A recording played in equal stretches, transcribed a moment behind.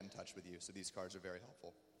matched with you, so these cards are very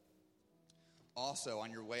helpful. Also,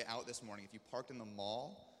 on your way out this morning, if you parked in the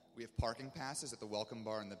mall, we have parking passes at the welcome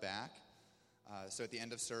bar in the back. So at the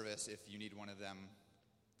end of service, if you need one of them,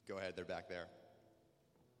 go ahead, they're back there.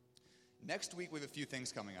 Next week, we have a few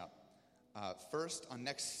things coming up. First, on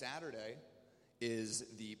next Saturday is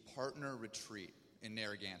the Partner Retreat in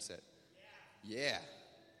Narragansett. Yeah.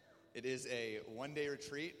 It is a one-day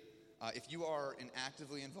retreat. If you are an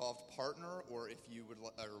actively involved partner, or if you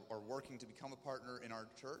are working to become a partner in our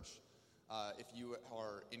church, if you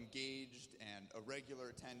are engaged and a regular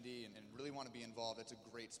attendee and really want to be involved, it's a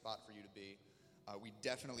great spot for you to be. We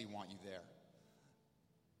definitely want you there.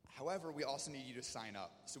 However, we also need you to sign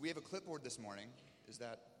up. So we have a clipboard this morning. Is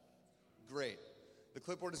that great? The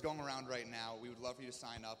clipboard is going around right now. We would love for you to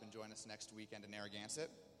sign up and join us next weekend in Narragansett.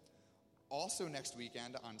 Also next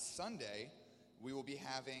weekend, on Sunday, we will be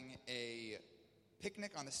having a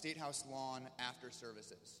picnic on the State House lawn after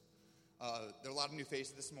services. There are a lot of new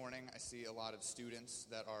faces this morning. I see a lot of students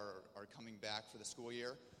that are coming back for the school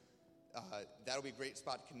year. That'll be a great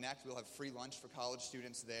spot to connect. We'll have free lunch for college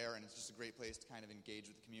students there, and it's just a great place to kind of engage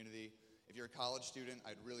with the community. If you're a college student,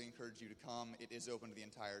 I'd really encourage you to come. It is open to the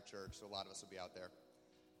entire church, so a lot of us will be out there.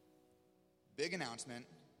 Big announcement,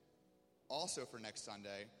 also for next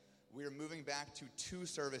Sunday, we are moving back to 2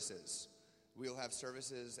 services. We'll have a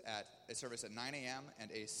service at 9 a.m.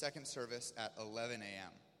 and a second service at 11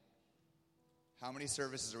 a.m. How many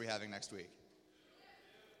services are we having next week?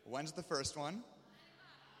 When's the first one?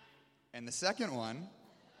 And the second one?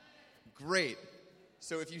 Great.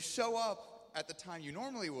 So if you show up at the time you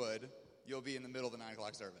normally would, you'll be in the middle of the 9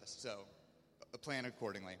 o'clock service. So plan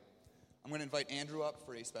accordingly. I'm going to invite Andrew up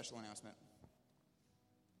for a special announcement.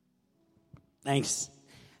 Thanks.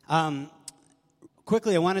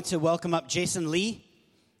 Quickly, I wanted to welcome up Jason Lee,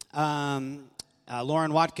 Lauren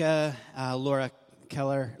Watka, Laura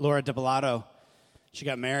Keller, Laura DeBelato. She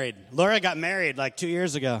got married. Laura got married like 2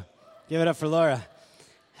 years ago. Give it up for Laura.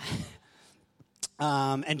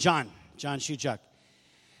 And John Shuchuk.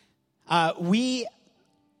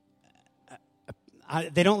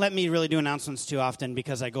 They don't let me really do announcements too often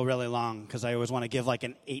because I go really long, because I always want to give like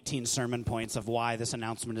an 18 sermon points of why this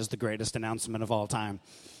announcement is the greatest announcement of all time.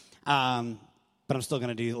 But I'm still going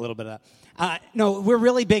to do a little bit of that. No, we're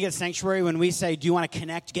really big at Sanctuary when we say, do you want to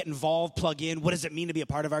connect, get involved, plug in? What does it mean to be a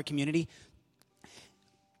part of our community?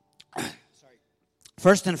 Sorry.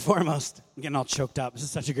 First and foremost, I'm getting all choked up. This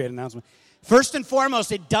is such a great announcement. First and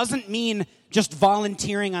foremost, it doesn't mean just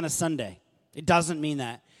volunteering on a Sunday. It doesn't mean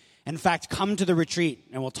that. In fact, come to the retreat,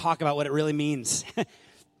 and we'll talk about what it really means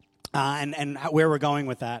and where we're going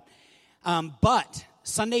with that. But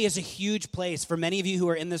Sunday is a huge place for many of you who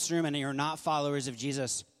are in this room and you're not followers of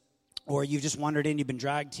Jesus, or you've just wandered in, you've been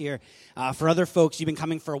dragged here. For other folks, you've been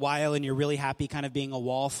coming for a while and you're really happy kind of being a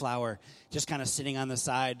wallflower, just kind of sitting on the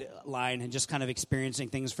sideline and just kind of experiencing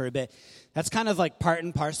things for a bit. That's kind of like part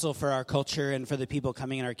and parcel for our culture and for the people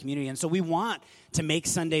coming in our community. And so we want to make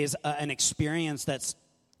Sundays an experience that's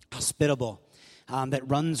hospitable, that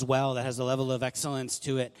runs well, that has a level of excellence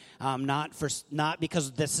to it, not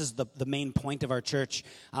because this is the main point of our church,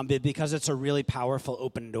 but because it's a really powerful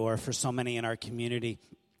open door for so many in our community,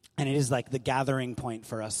 and it is like the gathering point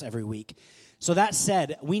for us every week. So that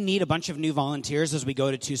said, we need a bunch of new volunteers as we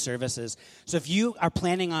go to 2 services. So if you are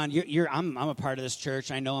planning on, I'm a part of this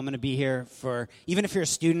church. I know I'm going to be here even if you're a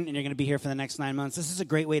student and you're going to be here for the next 9 months, this is a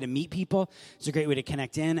great way to meet people. It's a great way to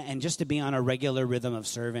connect in and just to be on a regular rhythm of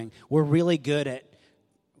serving. We're really good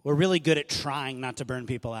at trying not to burn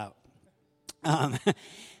people out.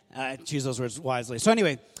 Choose those words wisely. So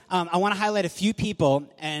anyway, I want to highlight a few people,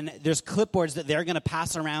 and there's clipboards that they're going to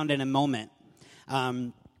pass around in a moment.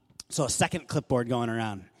 So a second clipboard going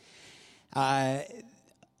around.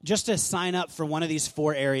 Just to sign up for one of these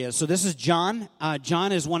 4 areas. So this is John.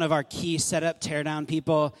 John is one of our key setup, teardown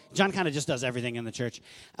people. John kind of just does everything in the church.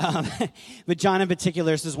 But John in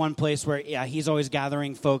particular, this is one place where, he's always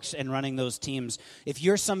gathering folks and running those teams. If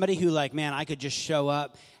you're somebody who I could just show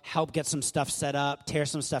up, help get some stuff set up, tear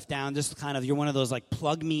some stuff down, just kind of, you're one of those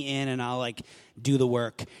plug me in and I'll do the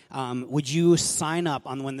work. Would you sign up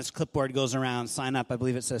on when this clipboard goes around? Sign up. I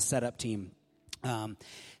believe it says setup team.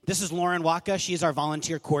 This is Lauren Watka. She's our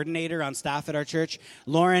volunteer coordinator on staff at our church.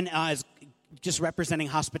 Lauren is just representing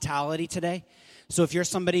hospitality today. So if you're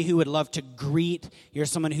somebody who would love to greet, you're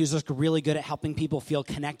someone who's just really good at helping people feel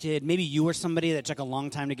connected. Maybe you were somebody that took a long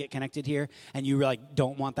time to get connected here, and you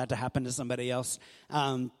don't want that to happen to somebody else.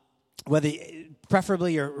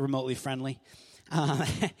 Preferably you're remotely friendly.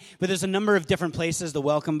 But there's a number of different places, the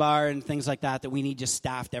welcome bar and things like that we need just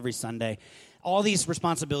staffed every Sunday. all these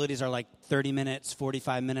responsibilities are like 30 minutes,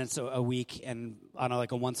 45 minutes a week, and on a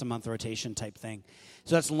once-a-month rotation type thing.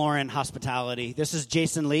 So that's Lauren, hospitality. This is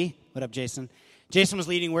Jason Lee. What up, Jason? Jason was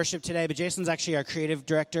leading worship today, but Jason's actually our creative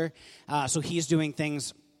director. So he's doing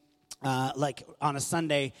things like on a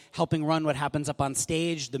Sunday, helping run what happens up on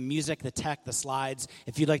stage, the music, the tech, the slides.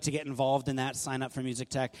 If you'd like to get involved in that, sign up for Music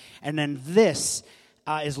Tech. And then this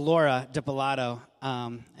is Laura DiPilato.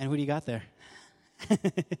 And who do you got there?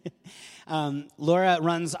 Laura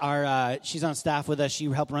runs she's on staff with us. She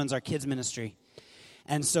runs our kids ministry.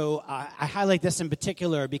 And so I highlight this in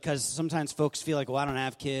particular because sometimes folks feel like, well, I don't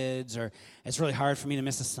have kids, or it's really hard for me to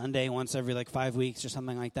miss a Sunday once every 5 weeks or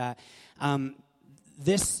something like that.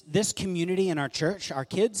 This community in our church, our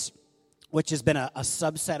kids, which has been a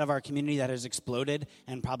subset of our community that has exploded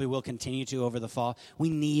and probably will continue to over the fall. We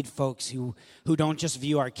need folks who don't just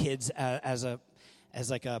view our kids as a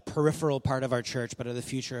peripheral part of our church, but are the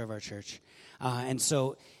future of our church. And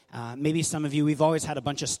so maybe some of you, we've always had a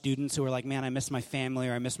bunch of students who are like, man, I miss my family,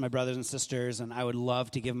 or I miss my brothers and sisters, and I would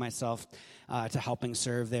love to give myself to helping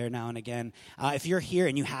serve there now and again. If you're here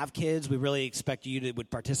and you have kids, we really expect you to would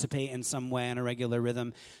participate in some way on a regular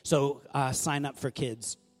rhythm. So sign up for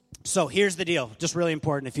kids. So here's the deal, just really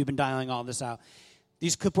important if you've been dialing all this out.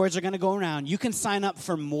 These clipboards are going to go around. You can sign up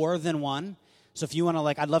for more than one. So if you want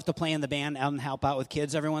to, I'd love to play in the band and help out with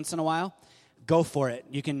kids every once in a while, go for it.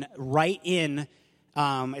 You can write in,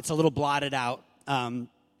 it's a little blotted out,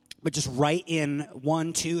 but just write in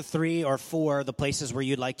 1, 2, 3, or 4 the places where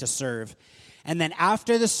you'd like to serve. And then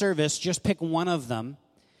after the service, just pick one of them.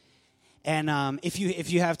 And if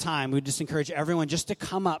you have time, we just encourage everyone just to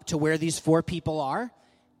come up to where these 4 people are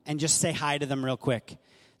and just say hi to them real quick.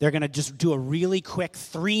 They're going to just do a really quick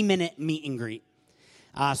 3-minute meet and greet.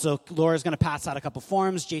 So Laura's going to pass out a couple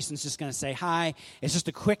forms. Jason's just going to say hi. It's just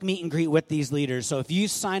a quick meet and greet with these leaders. So if you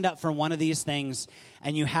signed up for one of these things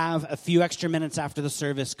and you have a few extra minutes after the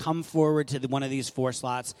service, come forward to one of these 4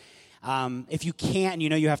 slots. If you can't, and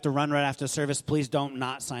you have to run right after the service, please don't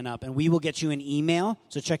not sign up. And we will get you an email.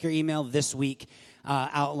 So check your email this week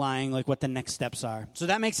outlining what the next steps are. So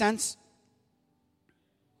that makes sense?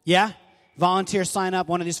 Yeah? Volunteer sign up,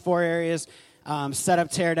 one of these 4 areas. Setup,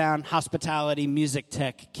 tear down, hospitality, music,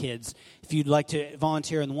 tech, kids. If you'd like to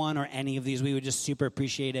volunteer in one or any of these, we would just super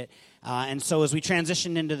appreciate it. And so as we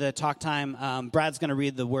transition into the talk time, Brad's going to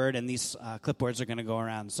read the word, and these clipboards are going to go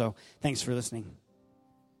around. So thanks for listening.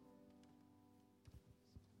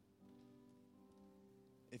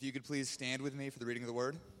 If you could please stand with me for the reading of the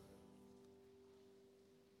word.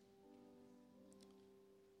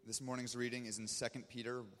 This morning's reading is in 2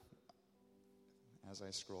 Peter, as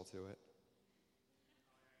I scroll to it.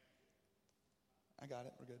 I got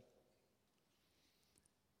it. We're good.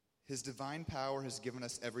 His divine power has given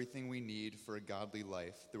us everything we need for a godly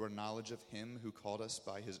life through our knowledge of him who called us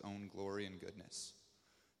by his own glory and goodness.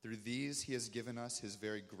 Through these he has given us his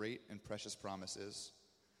very great and precious promises,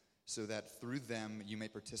 so that through them you may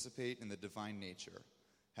participate in the divine nature,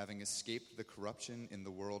 having escaped the corruption in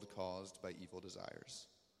the world caused by evil desires.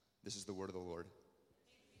 This is the word of the Lord.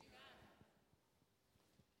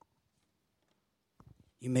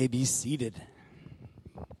 You may be seated.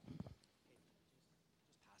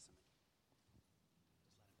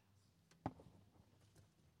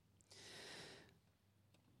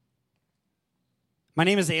 My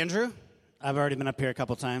name is Andrew. I've already been up here a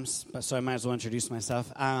couple times, so I might as well introduce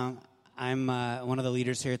myself. I'm one of the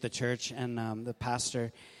leaders here at the church and the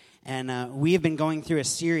pastor. And we have been going through a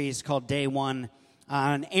series called Day One.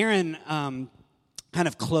 And Aaron kind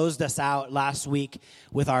of closed us out last week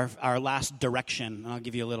with our last direction. And I'll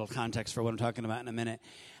give you a little context for what I'm talking about in a minute.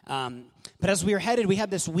 But as we were headed, we had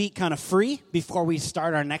this week kind of free before we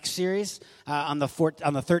start our next series on the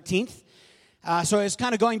 13th. So it's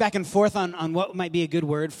kind of going back and forth on what might be a good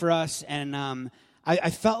word for us. And I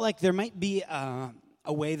felt like there might be a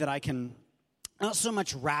way that I can not so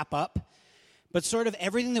much wrap up, but sort of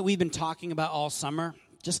everything that we've been talking about all summer,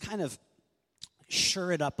 just kind of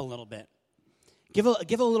sure it up a little bit. Give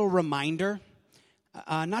a little reminder,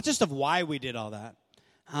 not just of why we did all that,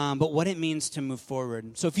 but what it means to move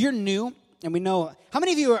forward. So if you're new, and we know, how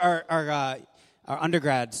many of you are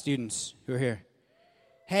undergrad students who are here?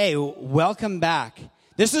 Hey, welcome back.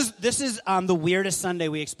 This is the weirdest Sunday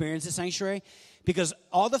we experienced at Sanctuary, because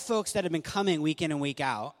all the folks that have been coming week in and week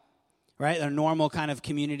out, right, their normal kind of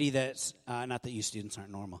community that's, not that you students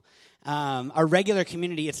aren't normal, our regular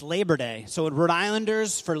community, it's Labor Day. So at Rhode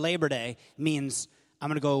Islanders for Labor Day means I'm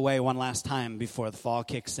going to go away one last time before the fall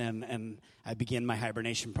kicks in and I begin my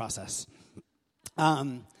hibernation process.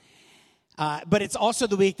 But it's also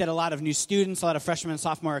the week that a lot of new students, a lot of freshmen and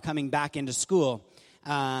sophomores are coming back into school.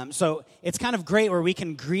 So it's kind of great where we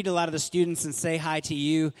can greet a lot of the students and say hi to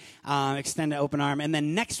you, extend an open arm. And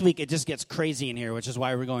then next week, it just gets crazy in here, which is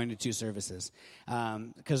why we're going to 2 services.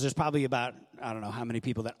 Because there's probably about, I don't know how many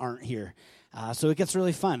people that aren't here. So it gets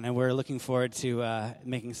really fun, and we're looking forward to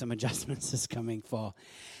making some adjustments this coming fall.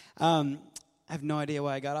 I have no idea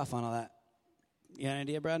why I got off on all that. You got an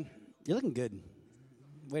idea, Brad? You're looking good.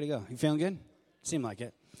 Way to go. You feeling good? Seemed like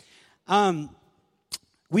it.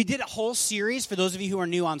 We did a whole series, for those of you who are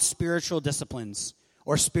new, on spiritual disciplines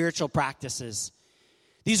or spiritual practices.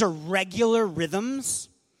 These are regular rhythms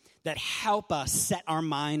that help us set our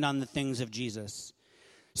mind on the things of Jesus.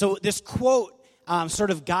 So this quote sort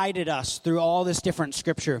of guided us through all this different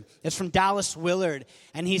scripture. It's from Dallas Willard,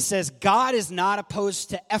 and he says, God is not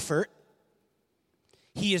opposed to effort.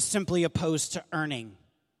 He is simply opposed to earning.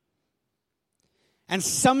 And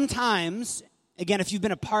sometimes, again, if you've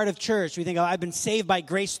been a part of church, we think, oh, I've been saved by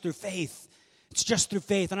grace through faith. It's just through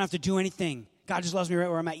faith. I don't have to do anything. God just loves me right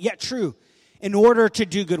where I'm at. Yet true. In order to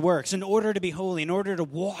do good works, in order to be holy, in order to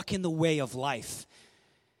walk in the way of life.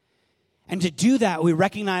 And to do that, we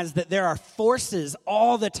recognize that there are forces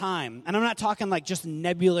all the time. And I'm not talking like just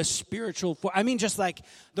nebulous spiritual I mean just like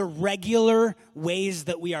the regular ways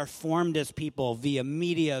that we are formed as people via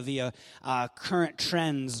media, via current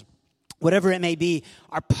trends, whatever it may be,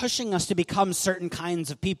 are pushing us to become certain kinds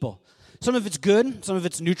of people. Some of it's good, some of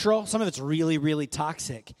it's neutral, some of it's really, really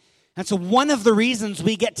toxic. And so one of the reasons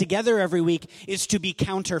we get together every week is to be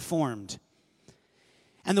counterformed.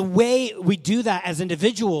 And the way we do that as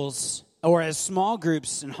individuals or as small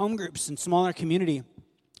groups and home groups and smaller community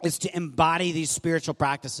is to embody these spiritual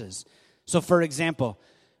practices. So for example,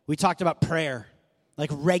 we talked about prayer,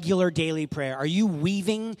 like regular daily prayer. Are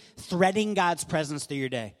you threading God's presence through your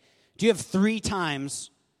day? Do you have 3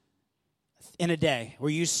 times in a day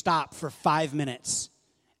where you stop for 5 minutes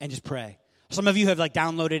and just pray? Some of you have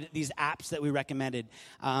downloaded these apps that we recommended,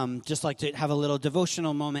 just like to have a little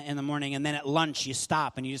devotional moment in the morning, and then at lunch you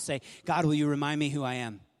stop and you just say, God, will you remind me who I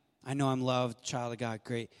am? I know I'm loved, child of God,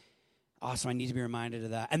 great, awesome, I need to be reminded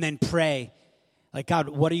of that. And then pray, God,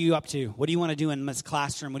 what are you up to? What do you want to do in this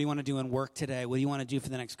classroom? What do you want to do in work today? What do you want to do for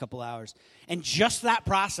the next couple hours? And just that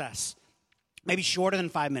process, maybe shorter than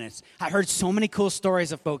 5 minutes. I heard so many cool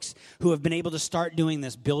stories of folks who have been able to start doing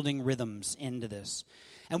this, building rhythms into this.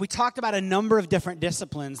 And we talked about a number of different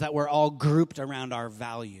disciplines that were all grouped around our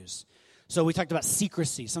values. So we talked about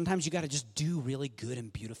secrecy. Sometimes you got to just do really good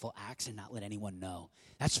and beautiful acts and not let anyone know.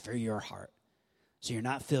 That's for your heart. So you're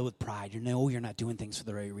not filled with pride. You know you're not doing things for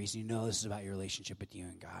the right reason. You know this is about your relationship with you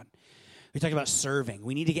and God. We talked about serving.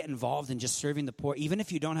 We need to get involved in just serving the poor. Even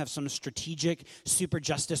if you don't have some strategic, super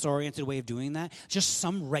justice-oriented way of doing that, just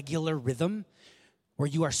some regular rhythm where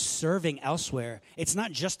you are serving elsewhere. It's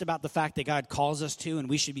not just about the fact that God calls us to, and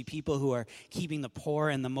we should be people who are keeping the poor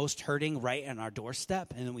and the most hurting right on our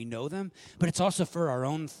doorstep, and we know them, but it's also for our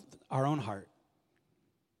own heart.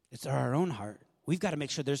 It's our own heart. We've got to make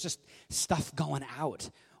sure there's just stuff going out,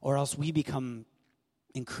 or else we become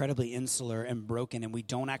incredibly insular and broken, and we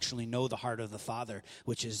don't actually know the heart of the Father,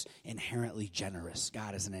 which is inherently generous.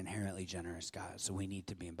 God is an inherently generous God, so we need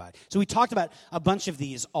to be embodied. So we talked about a bunch of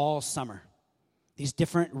these all summer, these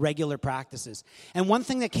different regular practices. And one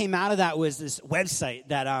thing that came out of that was this website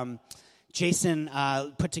that Jason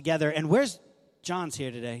put together. And where's John's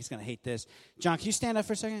here today? He's going to hate this. John, can you stand up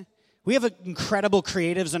for a second? We have incredible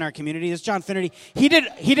creatives in our community. This is John Finnerty. He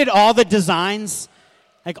did all the designs,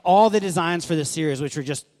 all the designs for this series, which were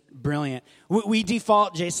just brilliant. We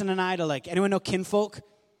default, Jason and I, to anyone know Kinfolk?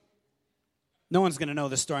 No one's going to know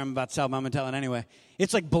the story I'm about to tell, but I'm going to tell it anyway.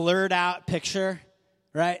 It's blurred out picture,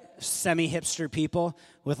 right? Semi-hipster people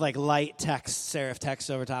with light text, serif text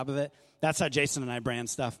over top of it. That's how Jason and I brand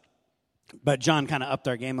stuff. But John kind of upped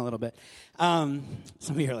our game a little bit. Some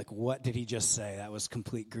of you are like, what did he just say? That was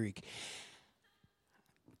complete Greek.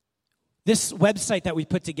 This website that we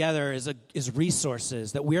put together is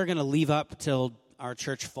resources that we are going to leave up till our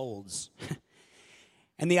church folds.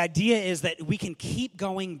 And the idea is that we can keep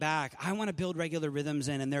going back. I want to build regular rhythms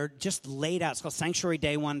in, and they're just laid out. It's called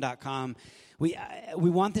sanctuaryday1.com. We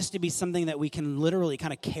want this to be something that we can literally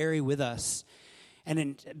kind of carry with us and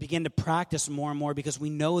then begin to practice more and more, because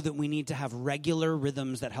we know that we need to have regular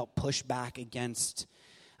rhythms that help push back against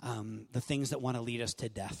the things that want to lead us to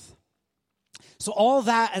death. So all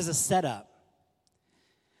that as a setup,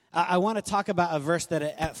 I want to talk about a verse that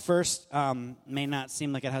at first may not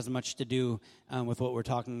seem like it has much to do with what we're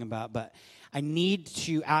talking about, but I need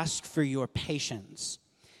to ask for your patience,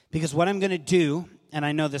 because what I'm going to do, and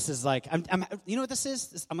I know this is you know what this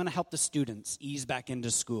is? I'm going to help the students ease back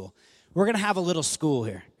into school. We're going to have a little school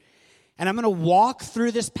here. And I'm going to walk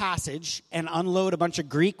through this passage and unload a bunch of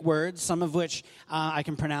Greek words, some of which I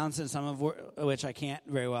can pronounce and some of which I can't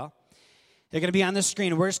very well. They're going to be on the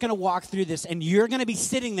screen. We're just going to walk through this, and you're going to be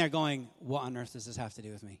sitting there going, what on earth does this have to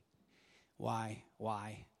do with me? Why?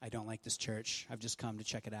 I don't like this church. I've just come to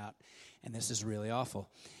check it out, and this is really awful.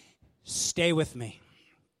 Stay with me.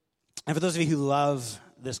 And for those of you who love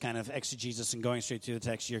this kind of exegesis and going straight to the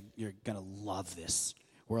text, you're going to love this.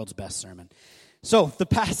 World's best sermon. So the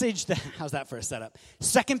passage, how's that for a setup?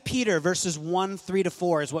 2 Peter verses 1,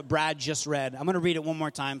 3-4 is what Brad just read. I'm going to read it one more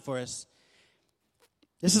time for us.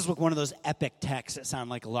 This is one of those epic texts that sound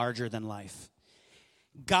like larger than life.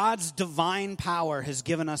 God's divine power has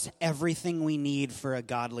given us everything we need for a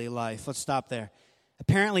godly life. Let's stop there.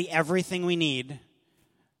 Apparently everything we need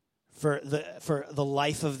for the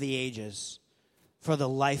life of the ages, for the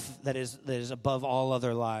life that is above all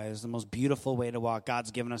other lives, the most beautiful way to walk. God's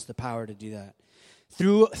given us the power to do that.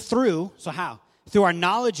 So how? Through our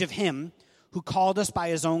knowledge of Him who called us by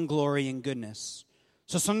His own glory and goodness.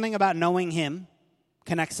 So something about knowing Him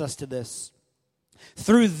connects us to this.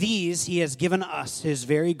 Through these, He has given us His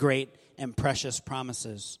very great and precious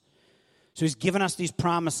promises. So He's given us these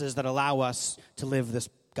promises that allow us to live this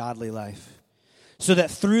godly life, so that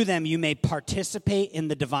through them you may participate in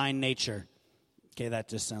the divine nature. Okay, that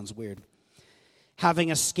just sounds weird.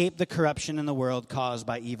 Having escaped the corruption in the world caused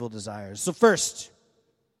by evil desires. So first,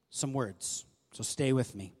 some words. So stay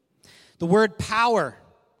with me. The word power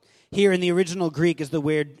here in the original Greek is the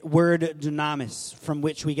word dunamis, from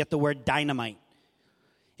which we get the word dynamite.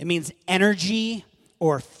 It means energy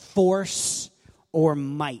or force or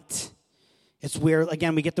might. It's where,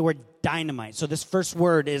 again, we get the word dynamite. So this first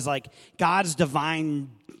word is like God's divine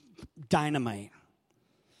dynamite.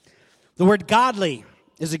 The word godly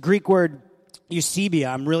is a Greek word,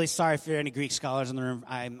 eusebia. I'm really sorry if there are any Greek scholars in the room.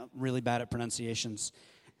 I'm really bad at pronunciations.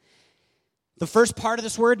 The first part of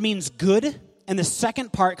this word means good, and the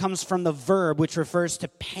second part comes from the verb, which refers to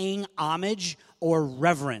paying homage or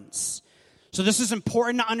reverence. So this is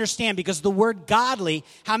important to understand because the word godly,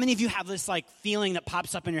 how many of you have this like feeling that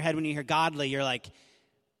pops up in your head when you hear godly? You're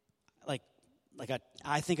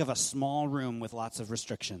I think of a small room with lots of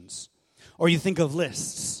restrictions. Or you think of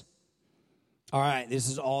lists. All right, this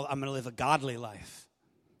is all, I'm going to live a godly life.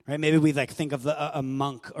 Right? Maybe we think of a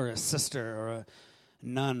monk or a sister or a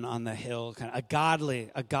nun on the hill, kind of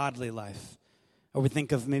a godly life. Or we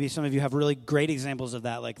think of, maybe some of you have really great examples of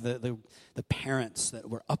that, like the parents that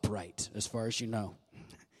were upright, as far as you know.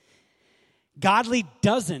 Godly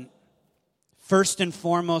doesn't, first and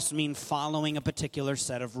foremost, mean following a particular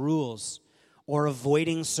set of rules or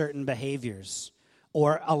avoiding certain behaviors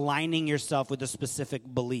or aligning yourself with a specific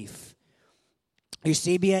belief.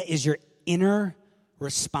 Eusebia is your inner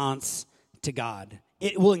response to God.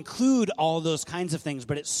 It will include all those kinds of things,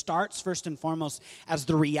 but it starts first and foremost as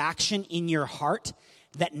the reaction in your heart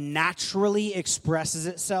that naturally expresses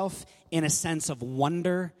itself in a sense of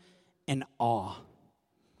wonder and awe.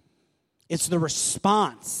 It's the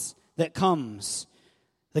response that comes,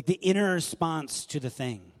 like the inner response to the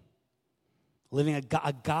thing. Living a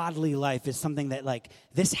godly life is something that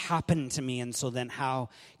this happened to me, and so then how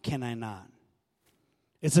can I not?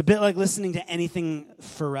 It's a bit like listening to anything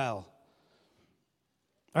Pharrell.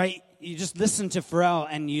 Right? You just listen to Pharrell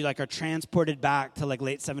and you are transported back to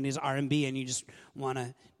late 70s R&B and you just want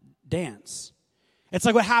to dance. It's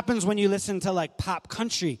like what happens when you listen to pop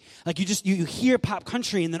country. You hear pop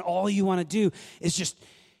country and then all you want to do is just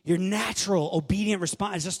your natural obedient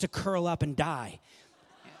response is just to curl up and die.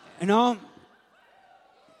 You know?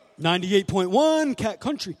 98.1 Cat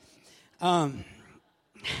Country. Don't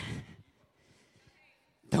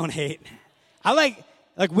hate. I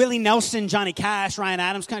like Willie Nelson, Johnny Cash, Ryan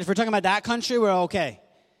Adams country. If we're talking about that country, we're okay.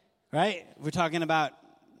 Right? We're talking about,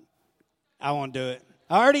 I won't do it.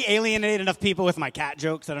 I already alienated enough people with my cat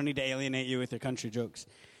jokes. I don't need to alienate you with your country jokes.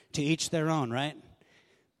 To each their own, right?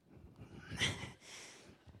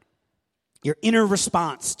 Your inner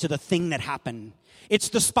response to the thing that happened. It's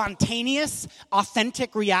the spontaneous,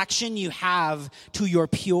 authentic reaction you have to your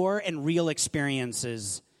pure and real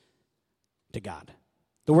experiences to God.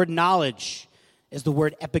 The word knowledge is the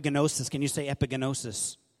word epigenosis. Can you say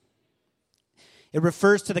epigenosis? It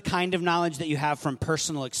refers to the kind of knowledge that you have from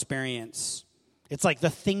personal experience. It's like the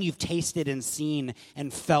thing you've tasted and seen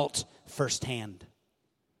and felt firsthand.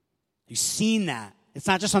 You've seen that. It's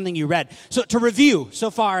not just something you read. So to review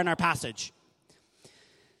so far in our passage,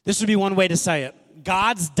 this would be one way to say it.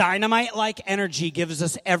 God's dynamite-like energy gives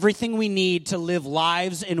us everything we need to live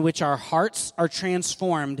lives in which our hearts are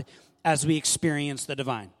transformed as we experience the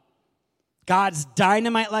divine. God's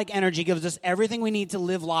dynamite-like energy gives us everything we need to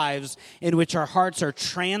live lives in which our hearts are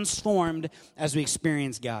transformed as we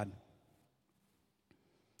experience God.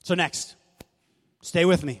 So next, stay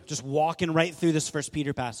with me. Just walking right through this 1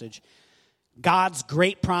 Peter passage. God's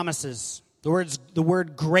great promises. The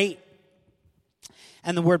word great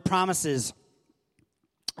and the word promises.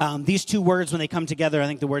 These two words, when they come together, I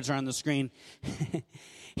think the words are on the screen.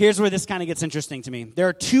 Here's where this kind of gets interesting to me. There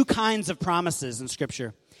are two kinds of promises in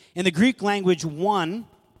Scripture. In the Greek language, one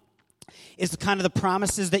is the kind of the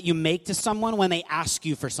promises that you make to someone when they ask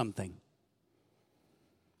you for something.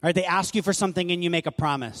 Right? They ask you for something and you make a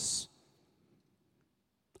promise.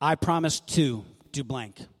 I promise to do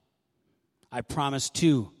blank. I promise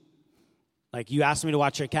to. Like you asked me to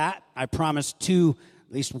watch your cat. I promise to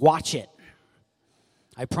at least watch it.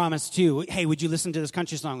 I promise to. Hey, would you listen to this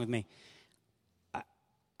country song with me?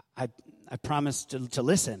 I promise to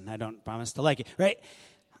listen. I don't promise to like it. Right?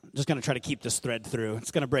 I'm just going to try to keep this thread through. It's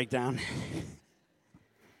going to break down.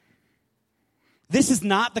 This is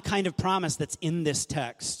not the kind of promise that's in this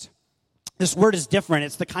text. This word is different.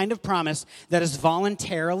 It's the kind of promise that is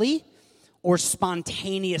voluntarily or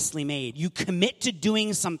spontaneously made. You commit to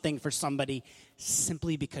doing something for somebody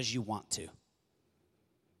simply because you want to.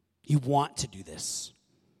 You want to do this.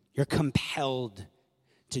 You're compelled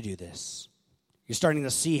to do this. You're starting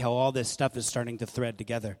to see how all this stuff is starting to thread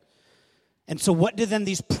together. And so what do then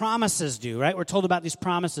these promises do, right? We're told about these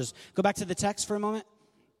promises. Go back to the text for a moment.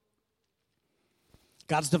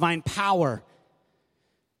 God's divine power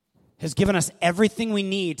has given us everything we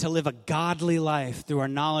need to live a godly life through our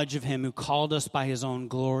knowledge of him who called us by his own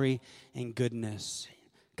glory and goodness.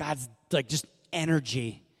 God's like just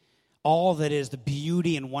energy, all that is the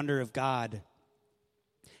beauty and wonder of God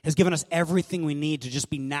has given us everything we need to just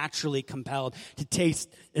be naturally compelled to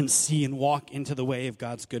taste and see and walk into the way of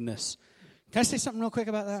God's goodness. Can I say something real quick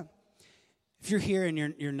about that? If you're here and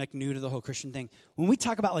you're like new to the whole Christian thing, when we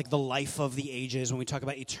talk about like the life of the ages, when we talk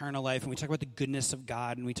about eternal life, when we talk about the goodness of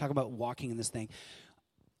God, and we talk about walking in this thing,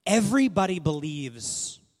 everybody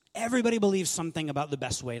believes something about the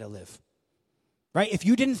best way to live. Right? If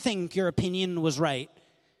you didn't think your opinion was right,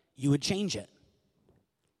 you would change it.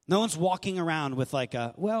 No one's walking around with like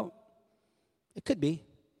well, it could be.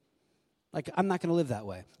 Like, I'm not going to live that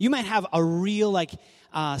way. You might have a real, like,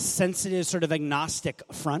 sensitive sort of agnostic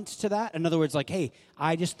front to that. In other words, like, hey,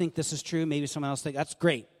 I just think this is true. Maybe someone else thinks that's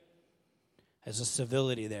great. There's a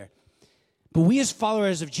civility there. But we as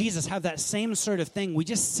followers of Jesus have that same sort of thing. We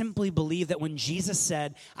just simply believe that when Jesus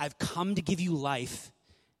said, I've come to give you life,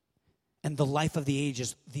 and the life of the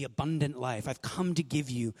ages, the abundant life. I've come to give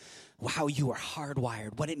you how you are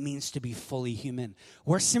hardwired, what it means to be fully human.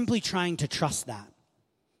 We're simply trying to trust that,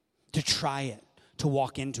 to try it, to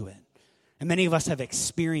walk into it. And many of us have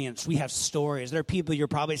experience. We have stories. There are people you're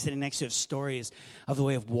probably sitting next to have stories of the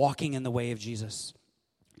way of walking in the way of Jesus,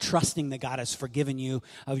 trusting that God has forgiven you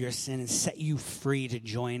of your sin and set you free to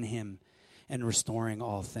join him in restoring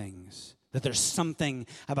all things. That there's something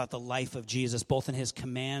about the life of Jesus, both in his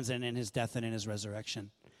commands and in his death and in his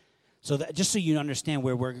resurrection. So that, just so you understand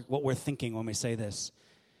what we're thinking when we say this.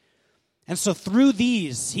 And so through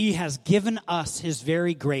these, he has given us his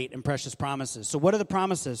very great and precious promises. So what are the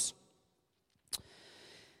promises?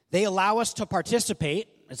 They allow us to participate,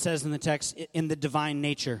 it says in the text, in the divine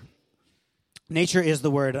nature. Nature is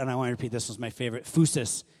the word, and I want to repeat, this was my favorite,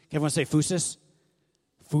 phusis. Can everyone say phusis?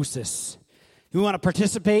 Phusis. We want to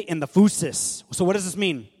participate in the phusis. So what does this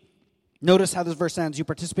mean? Notice how this verse ends. You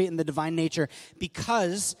participate in the divine nature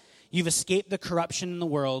because you've escaped the corruption in the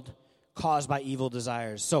world caused by evil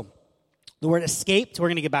desires. So the word escaped, we're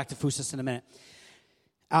going to get back to phusis in a minute,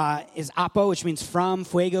 is apo, which means from,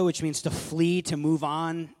 fuego, which means to flee, to move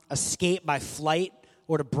on, escape by flight,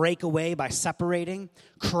 or to break away by separating.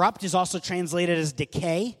 Corrupt is also translated as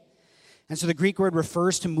decay. And so the Greek word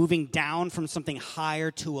refers to moving down from something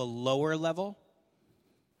higher to a lower level.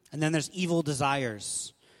 And then there's evil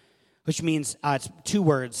desires, which means it's two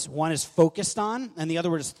words. One is focused on, and the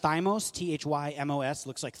other word is thymos, T-H-Y-M-O-S,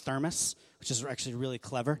 looks like thermos, which is actually really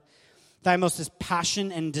clever. Thymos is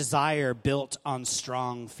passion and desire built on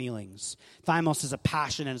strong feelings. Thymos is a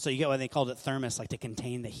passion, and so you get why they called it thermos, like to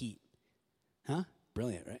contain the heat. Huh?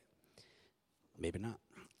 Brilliant, right? Maybe not.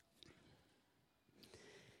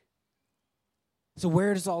 So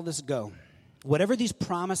where does all this go? Whatever these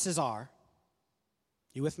promises are,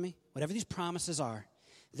 you with me? Whatever these promises are,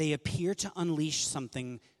 they appear to unleash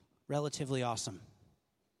something relatively awesome,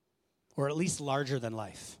 or at least larger than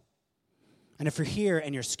life. And if you're here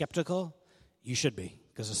and you're skeptical, you should be,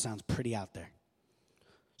 because it sounds pretty out there.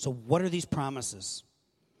 So what are these promises?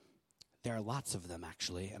 There are lots of them,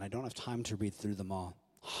 actually, and I don't have time to read through them all.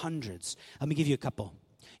 Hundreds. Let me give you a couple.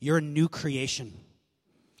 You're a new creation.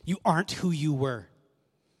 You aren't who you were.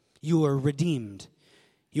 You are redeemed.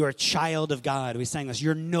 You are a child of God. We sang this.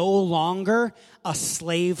 You're no longer a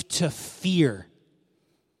slave to fear.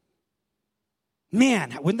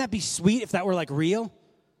 Man, wouldn't that be sweet if that were like real?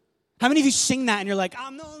 How many of you sing that and you're like,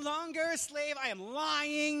 I'm no longer a slave. I am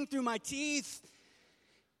lying through my teeth.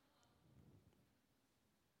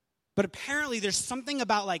 But apparently there's something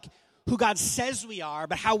about like who God says we are,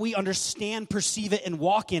 but how we understand, perceive it, and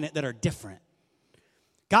walk in it that are different.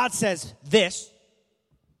 God says this,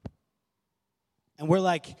 and we're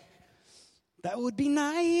like, that would be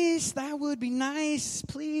nice,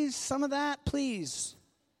 please, some of that, please.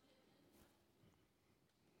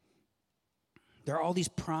 There are all these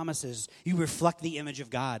promises. You reflect the image of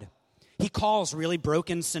God. He calls really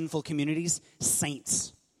broken, sinful communities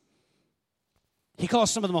saints. He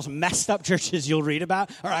calls some of the most messed up churches you'll read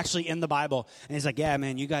about are actually in the Bible. And he's like, yeah,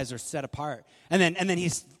 man, you guys are set apart. And then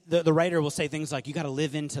he's the writer will say things like, you got to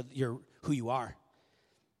live into who you are.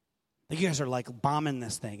 Like you guys are like bombing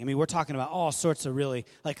this thing. I mean, we're talking about all sorts of really,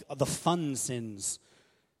 like the fun sins.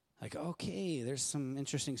 Like, okay, there's some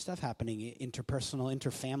interesting stuff happening, interpersonal,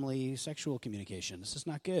 interfamily, sexual communication. This is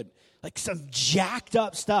not good. Like some jacked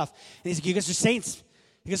up stuff. And he's like, you guys are saints.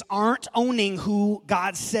 You guys aren't owning who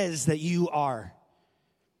God says that you are.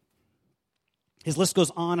 His list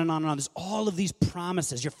goes on and on and on. There's all of these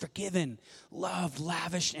promises. You're forgiven, loved,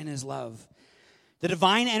 lavished in his love. The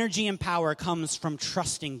divine energy and power comes from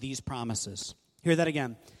trusting these promises. Hear that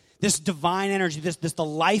again. This divine energy, the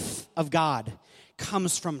life of God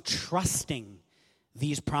comes from trusting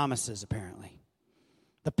these promises, apparently.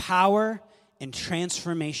 The power and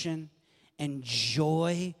transformation and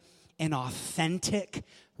joy and authentic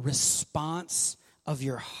response of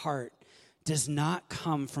your heart does not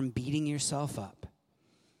come from beating yourself up.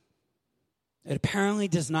 It apparently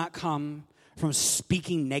does not come from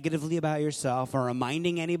speaking negatively about yourself or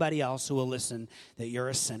reminding anybody else who will listen that you're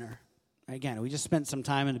a sinner. Again, we just spent some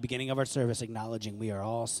time in the beginning of our service acknowledging we are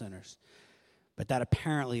all sinners. But that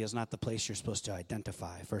apparently is not the place you're supposed to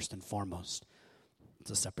identify first and foremost. It's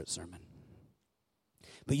a separate sermon.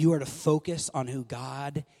 But you are to focus on who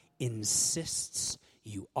God insists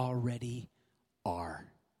you already are.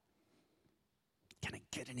 Can I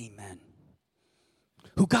get an amen?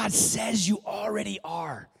 Who God says you already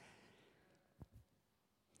are.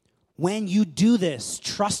 When you do this,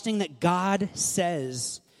 trusting that God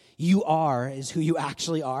says you are is who you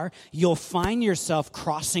actually are, you'll find yourself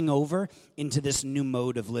crossing over into this new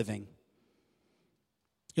mode of living.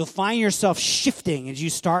 You'll find yourself shifting as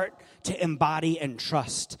you start to embody and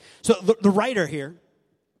trust. So the writer here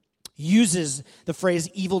uses the phrase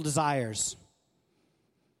evil desires.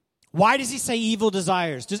 Why does he say evil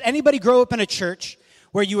desires? Does anybody grow up in a church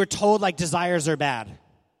where you were told like desires are bad?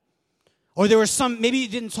 Or there was some, maybe you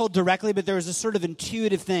didn't told directly, but there was a sort of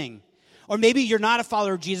intuitive thing. Or maybe you're not a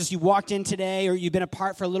follower of Jesus, you walked in today or you've been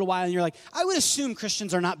apart for a little while and you're like, I would assume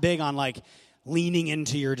Christians are not big on like leaning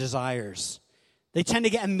into your desires. They tend to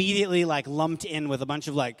get immediately like lumped in with a bunch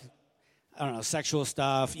of like, I don't know, sexual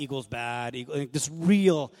stuff, equals bad, this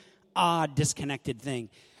real odd disconnected thing.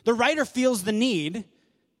 The writer feels the need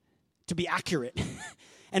to be accurate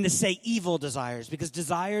and to say evil desires because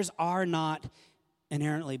desires are not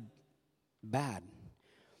inherently bad.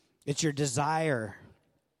 It's your desire.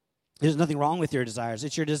 There's nothing wrong with your desires.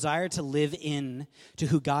 It's your desire to live in to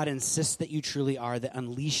who God insists that you truly are that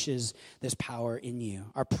unleashes this power in you.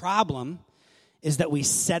 Our problem is that we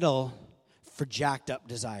settle for jacked up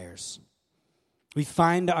desires. We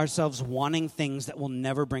find ourselves wanting things that will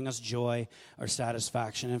never bring us joy or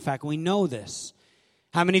satisfaction. In fact, we know this.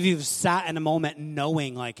 How many of you have sat in a moment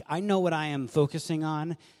knowing, like, I know what I am focusing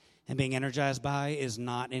on and being energized by is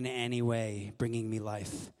not in any way bringing me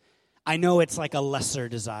life. I know it's like a lesser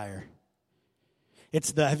desire.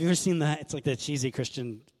 Have you ever seen that? It's like the cheesy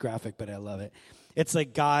Christian graphic, but I love it. It's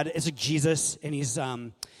like God, it's like Jesus, and he's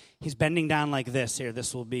bending down like this. Here,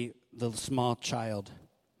 this will be the small child.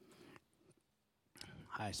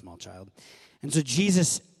 Hi, small child. And so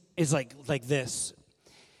Jesus is like this.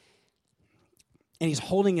 And he's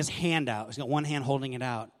holding his hand out. He's got one hand holding it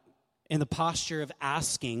out in the posture of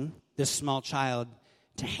asking this small child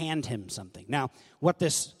to hand him something. Now, what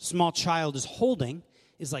this small child is holding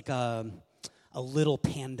is like a little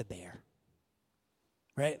panda bear,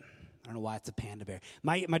 right? I don't know why it's a panda bear.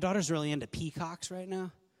 My daughter's really into peacocks right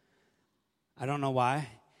now. I don't know why,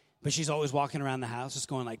 but she's always walking around the house just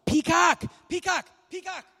going like, peacock, peacock,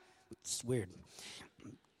 peacock. It's weird.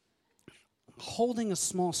 Holding a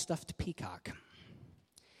small stuffed peacock.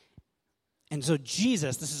 And so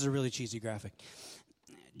Jesus, this is a really cheesy graphic.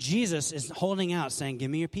 Jesus is holding out saying, give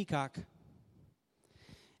me your peacock.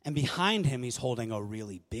 And behind him, he's holding a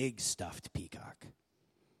really big stuffed peacock.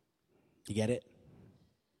 You get it?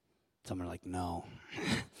 Some are like, no.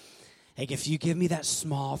 Like, if you give me that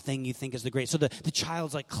small thing you think is the great. So the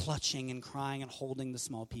child's like clutching and crying and holding the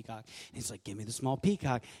small peacock. And he's like, give me the small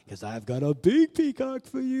peacock because I've got a big peacock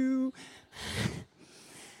for you.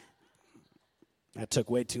 That took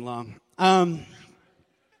way too long.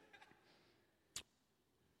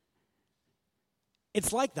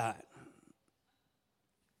 It's like that.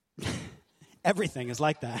 Everything is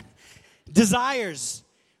like that. Desires.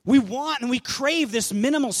 We want and we crave this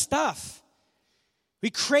minimal stuff. We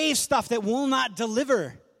crave stuff that will not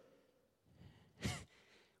deliver.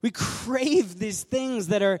 We crave these things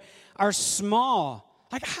that are small.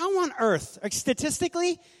 Like, how on earth, like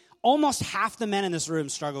statistically, almost half the men in this room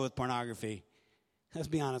struggle with pornography. Let's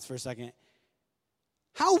be honest for a second.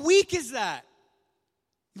 How weak is that?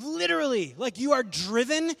 Literally, like you are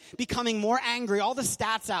driven, becoming more angry. All the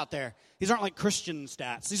stats out there, these aren't like Christian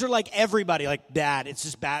stats. These are like everybody, like bad. It's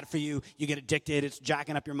just bad for you. You get addicted. It's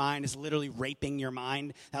jacking up your mind. It's literally raping your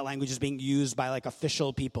mind. That language is being used by like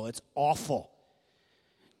official people. It's awful.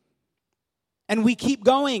 And we keep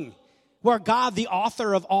going where God, the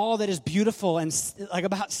author of all that is beautiful and like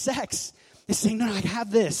about sex, is saying, no, I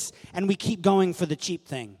have this. And we keep going for the cheap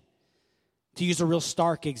thing. To use a real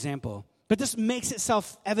stark example. But this makes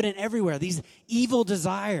itself evident everywhere. These evil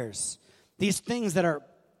desires, these things that are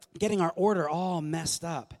getting our order all messed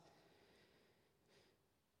up.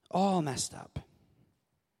 All messed up.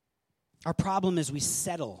 Our problem is we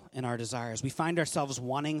settle in our desires. We find ourselves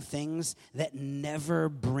wanting things that never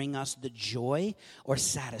bring us the joy or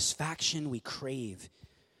satisfaction we crave.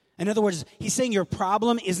 In other words, he's saying your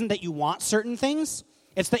problem isn't that you want certain things.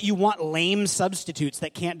 It's that you want lame substitutes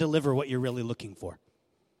that can't deliver what you're really looking for.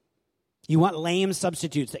 You want lame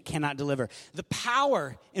substitutes that cannot deliver. The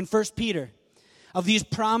power in 1 Peter of these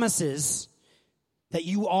promises that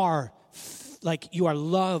you are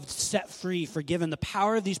loved, set free, forgiven. The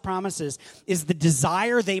power of these promises is the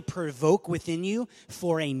desire they provoke within you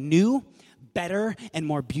for a new, better, and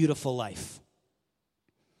more beautiful life.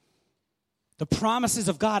 The promises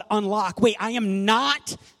of God unlock, wait, I am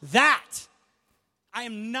not that. I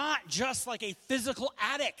am not just like a physical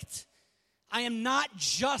addict. I am not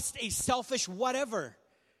just a selfish whatever,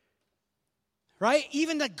 right?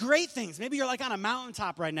 Even the great things. Maybe you're like on a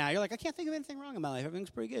mountaintop right now. You're like, I can't think of anything wrong in my life. Everything's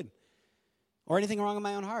pretty good. Or anything wrong in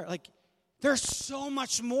my own heart. Like, there's so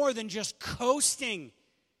much more than just coasting.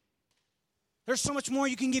 There's so much more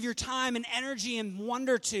you can give your time and energy and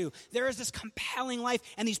wonder to. There is this compelling life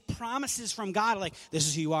and these promises from God. Like, this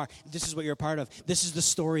is who you are. This is what you're a part of. This is the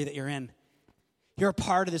story that you're in. You're a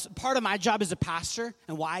part of this. Part of my job as a pastor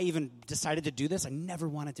and why I even decided to do this, I never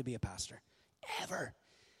wanted to be a pastor. Ever.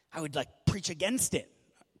 I would preach against it,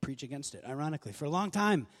 ironically, for a long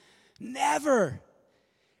time. Never.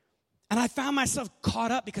 And I found myself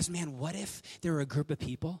caught up because, man, what if there were a group of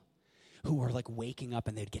people who were waking up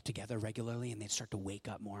and they'd get together regularly and they'd start to wake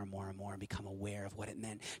up more and more and more and become aware of what it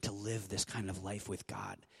meant to live this kind of life with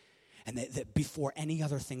God. And that before any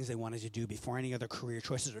other things they wanted to do, before any other career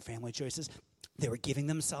choices or family choices, they were giving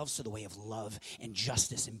themselves to the way of love and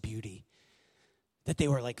justice and beauty. That they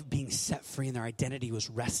were being set free and their identity was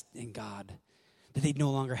rest in God. That they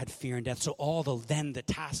no longer had fear and death. So all the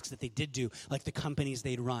tasks that they did do, like the companies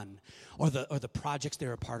they'd run, or the projects they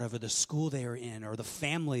were a part of, or the school they were in, or the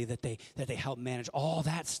family that they helped manage, all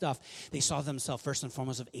that stuff, they saw themselves first and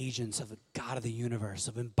foremost of agents of the God of the universe,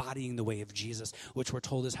 of embodying the way of Jesus, which we're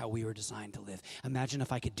told is how we were designed to live. Imagine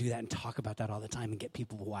if I could do that and talk about that all the time and get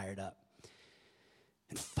people wired up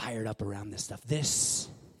and fired up around this stuff. This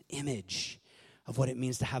image of what it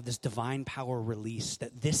means to have this divine power released,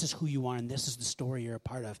 that this is who you are and this is the story you're a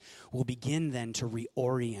part of, will begin then to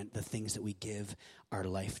reorient the things that we give our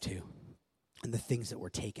life to and the things that we're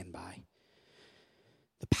taken by.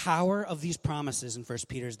 The power of these promises in 1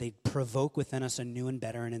 Peter is they provoke within us a new and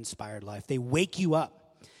better and inspired life. They wake you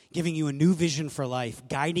up, giving you a new vision for life,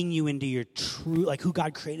 guiding you into your true, who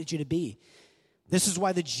God created you to be. This is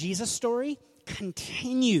why the Jesus story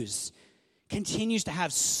continues to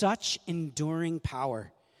have such enduring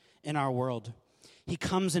power in our world. He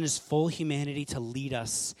comes in his full humanity to lead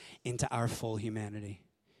us into our full humanity.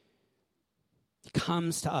 He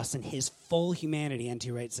comes to us in his full humanity,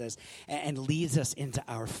 N.T. Wright says, and leads us into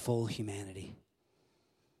our full humanity.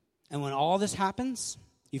 And when all this happens,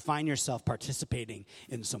 you find yourself participating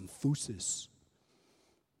in some phusis.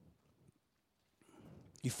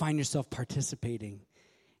 You find yourself participating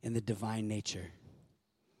in the divine nature.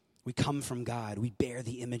 We come from God. We bear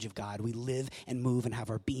the image of God. We live and move and have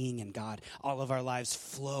our being in God. All of our lives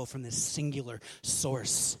flow from this singular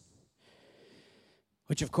source.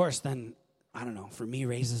 Which, of course, then, I don't know, for me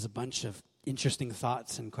raises a bunch of interesting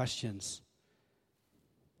thoughts and questions.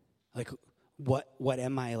 Like, what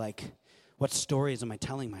am I like? What stories am I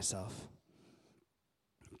telling myself?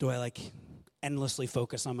 Do I like endlessly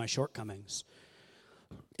focus on my shortcomings?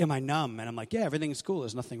 Am I numb and I'm like, yeah, everything's cool,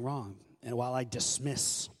 there's nothing wrong. And while I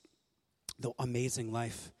dismiss the amazing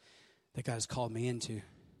life that God has called me into,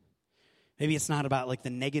 maybe it's not about like the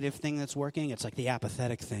negative thing that's working, it's like the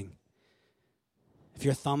apathetic thing. If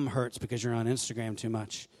your thumb hurts because you're on Instagram too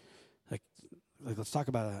much, like let's talk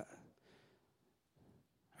about that.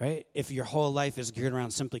 Right? If your whole life is geared around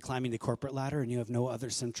simply climbing the corporate ladder and you have no other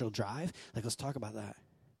central drive, like let's talk about that.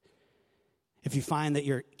 If you find that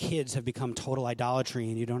your kids have become total idolatry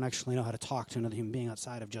and you don't actually know how to talk to another human being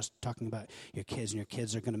outside of just talking about your kids, and your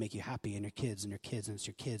kids are going to make you happy, and your kids, and your kids, and it's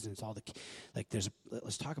your kids, and it's all the, like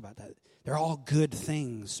let's talk about that. They're all good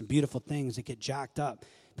things, beautiful things that get jacked up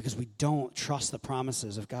because we don't trust the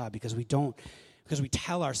promises of God, because we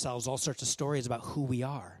tell ourselves all sorts of stories about who we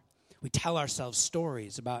are. We tell ourselves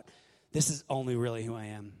stories about, this is only really who I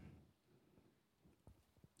am.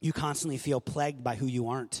 You constantly feel plagued by who you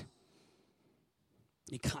aren't.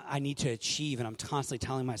 I need to achieve, and I'm constantly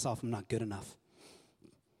telling myself I'm not good enough.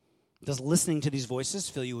 Does listening to these voices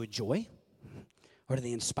fill you with joy, or do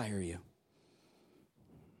they inspire you?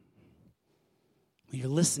 When you're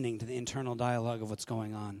listening to the internal dialogue of what's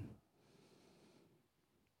going on,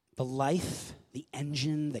 the life, the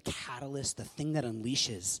engine, the catalyst, the thing that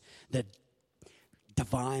unleashes the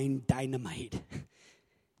divine dynamite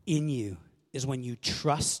in you is when you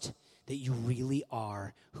trust that you really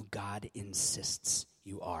are who God insists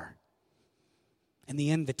you are. And the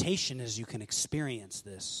invitation is you can experience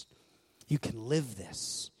this. You can live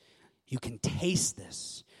this. You can taste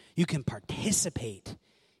this. You can participate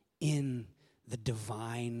in the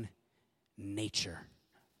divine nature.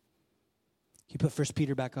 Can you put 1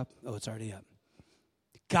 Peter back up? Oh, it's already up.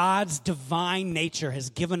 God's divine nature has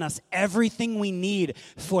given us everything we need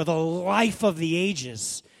for the life of the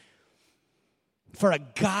ages. For a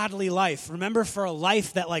godly life. Remember, for a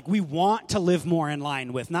life that like we want to live more in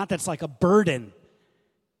line with, not that's like a burden.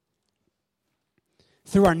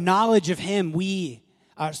 Through our knowledge of Him,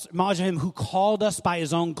 our knowledge of Him who called us by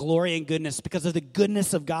His own glory and goodness, because of the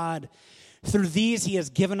goodness of God. Through these, He has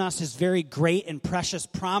given us His very great and precious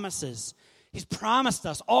promises. He's promised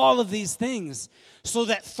us all of these things so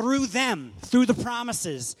that through them, through the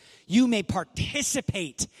promises, you may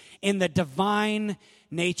participate in the divine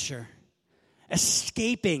nature,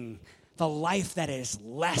 escaping the life that is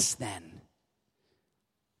less than.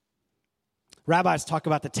 Rabbis talk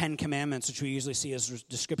about the 10 Commandments, which we usually see as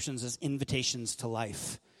descriptions as invitations to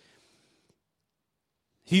life.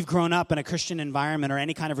 If you've grown up in a Christian environment or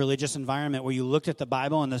any kind of religious environment where you looked at the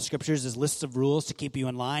Bible and the Scriptures as lists of rules to keep you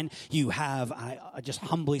in line, you have, I just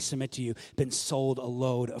humbly submit to you, been sold a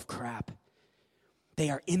load of crap.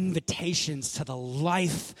 They are invitations to the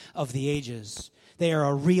life of the ages. They are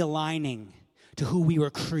a realigning to who we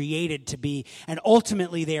were created to be. And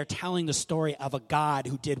ultimately, they are telling the story of a God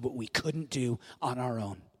who did what we couldn't do on our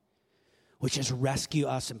own, which is rescue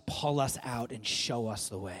us and pull us out and show us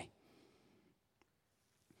the way.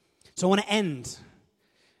 So I want to end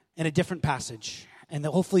in a different passage, and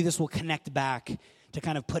hopefully this will connect back to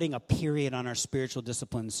kind of putting a period on our spiritual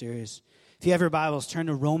discipline series. If you have your Bibles, turn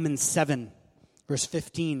to Romans 7, verse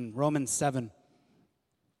 15, Romans 7.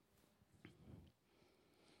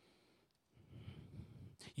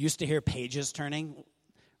 You used to hear pages turning,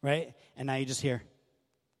 right? And now you just hear.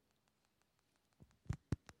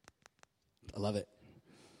 I love it.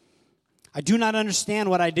 I do not understand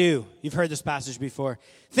what I do. You've heard this passage before.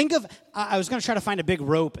 Think of, I was going to try to find a big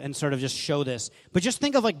rope and sort of just show this. But just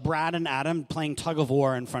think of like Brad and Adam playing tug of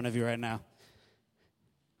war in front of you right now.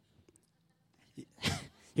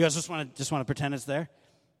 You guys just want to pretend it's there?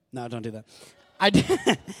 No, don't do that.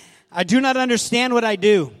 I do not understand what I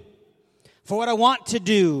do. For what I want to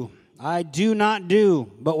do, I do not do,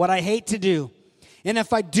 but what I hate to do. And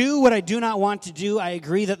if I do what I do not want to do, I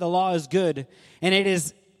agree that the law is good, and it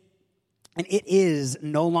is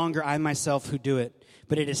no longer I myself who do it,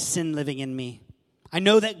 but it is sin living in me. I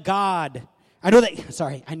know that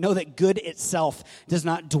good itself does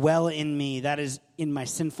not dwell in me, that is in my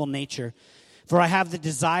sinful nature. For I have the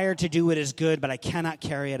desire to do what is good, but I cannot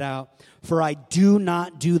carry it out. For I do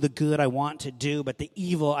not do the good I want to do, but the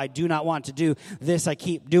evil I do not want to do, this I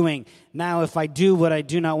keep doing. Now if I do what I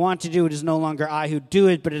do not want to do, it is no longer I who do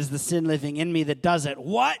it, but it is the sin living in me that does it.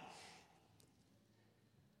 What?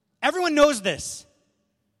 Everyone knows this.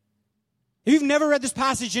 If you've never read this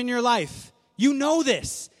passage in your life, you know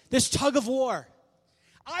this tug of war.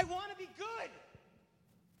 I want to be good.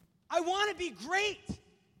 I want to be great.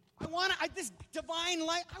 This divine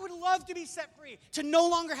life, I would love to be set free, to no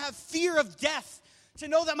longer have fear of death, to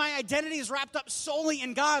know that my identity is wrapped up solely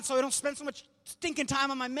in God so I don't spend so much stinking time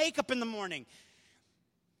on my makeup in the morning.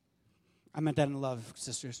 I meant that in love,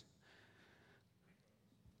 sisters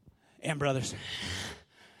and brothers.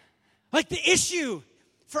 Like the issue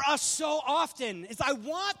for us so often is I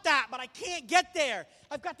want that, but I can't get there.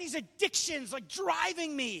 I've got these addictions like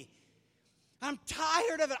driving me. I'm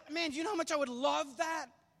tired of it. Man, do you know how much I would love that?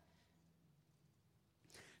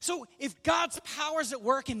 So if God's power is at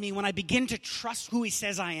work in me when I begin to trust who he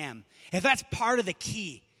says I am, if that's part of the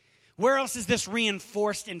key, where else is this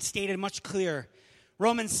reinforced and stated much clearer?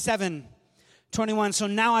 Romans 7:21. So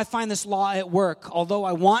now I find this law at work. Although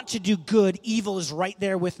I want to do good, evil is right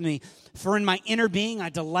there with me. For in my inner being, I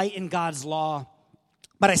delight in God's law.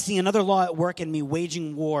 But I see another law at work in me,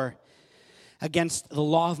 waging war against the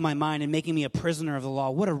law of my mind and making me a prisoner of the law.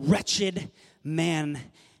 What a wretched man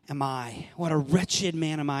am I? What a wretched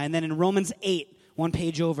man am I? And then in Romans 8, one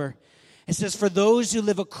page over, it says, for those who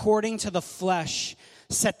live according to the flesh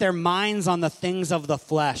set their minds on the things of the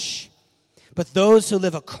flesh. But those who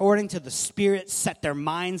live according to the Spirit set their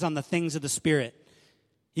minds on the things of the Spirit.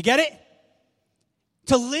 You get it?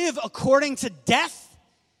 To live according to death,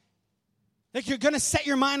 like you're going to set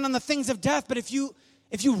your mind on the things of death, but if you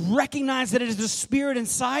recognize that it is the Spirit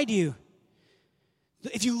inside you,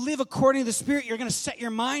 if you live according to the Spirit, you're going to set your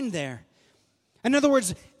mind there. In other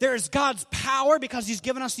words, there is God's power because he's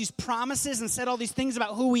given us these promises and said all these things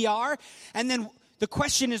about who we are. And then the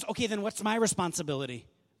question is, okay, then what's my responsibility?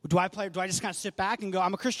 Do I just kind of sit back and go,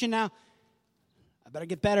 I'm a Christian now? I better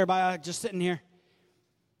get better by just sitting here.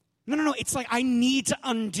 No. It's like I need to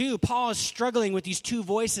undo. Paul is struggling with these two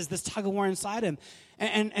voices, this tug of war inside him.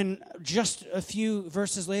 And just a few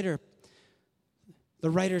verses later, the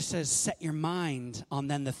writer says, set your mind on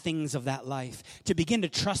then the things of that life. To begin to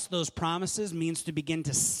trust those promises means to begin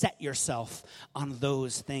to set yourself on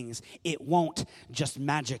those things. It won't just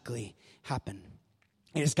magically happen.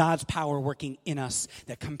 It is God's power working in us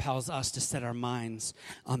that compels us to set our minds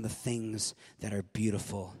on the things that are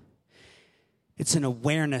beautiful. It's an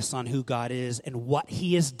awareness on who God is and what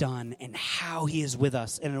he has done and how he is with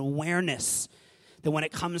us. And an awareness that when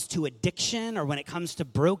it comes to addiction or when it comes to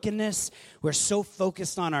brokenness, we're so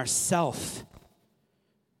focused on ourself,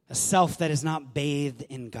 a self that is not bathed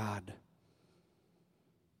in God.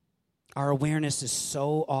 Our awareness is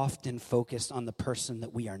so often focused on the person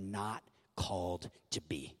that we are not called to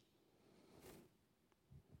be.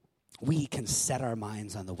 We can set our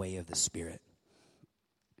minds on the way of the Spirit.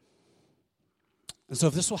 And so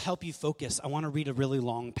if this will help you focus, I want to read a really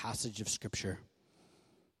long passage of Scripture.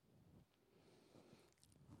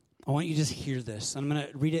 I want you to just hear this. I'm going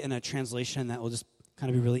to read it in a translation that will just kind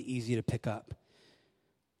of be really easy to pick up.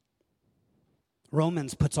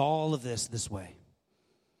 Romans puts all of this way.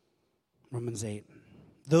 Romans 8.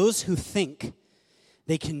 Those who think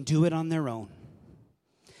they can do it on their own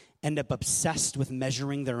end up obsessed with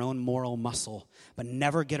measuring their own moral muscle, but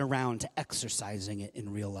never get around to exercising it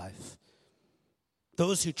in real life.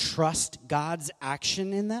 Those who trust God's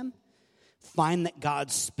action in them find that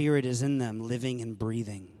God's Spirit is in them, living and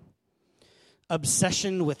breathing.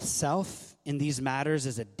 Obsession with self in these matters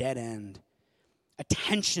is a dead end.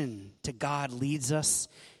 Attention to God leads us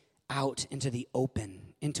out into the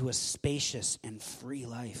open, into a spacious and free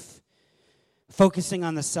life. Focusing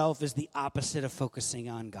on the self is the opposite of focusing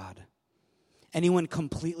on God. Anyone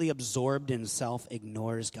completely absorbed in self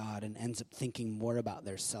ignores God and ends up thinking more about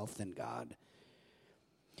their self than God.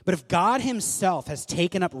 But if God himself has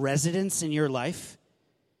taken up residence in your life,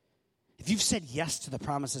 if you've said yes to the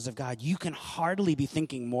promises of God, you can hardly be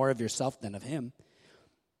thinking more of yourself than of him.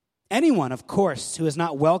 Anyone, of course, who has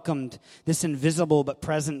not welcomed this invisible but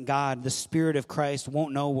present God, the Spirit of Christ,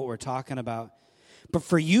 won't know what we're talking about. But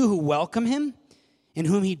for you who welcome him, in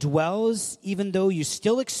whom he dwells, even though you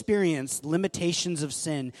still experience limitations of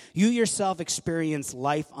sin, you yourself experience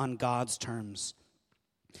life on God's terms.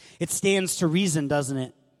 It stands to reason, doesn't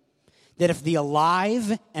it, that if the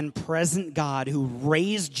alive and present God who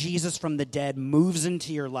raised Jesus from the dead moves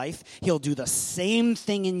into your life, he'll do the same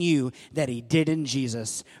thing in you that he did in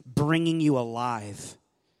Jesus, bringing you alive.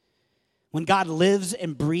 When God lives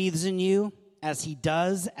and breathes in you, as he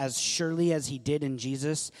does, as surely as he did in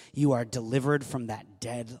Jesus, you are delivered from that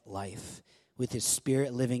dead life. With his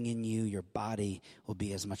Spirit living in you, your body will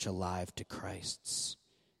be as much alive to Christ's.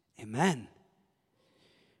 Amen.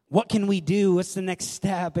 What can we do? What's the next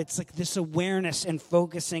step? It's like this awareness and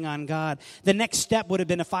focusing on God. The next step would have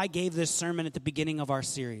been if I gave this sermon at the beginning of our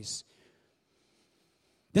series.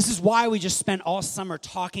 This is why we just spent all summer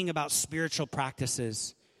talking about spiritual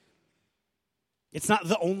practices. It's not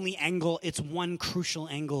the only angle. It's one crucial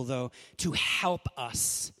angle, though, to help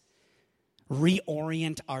us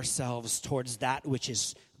reorient ourselves towards that which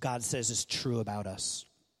is God says is true about us.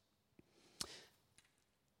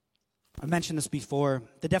 I mentioned this before.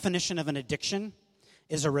 The definition of an addiction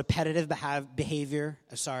is a repetitive behavior,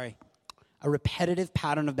 a repetitive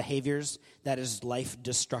pattern of behaviors that is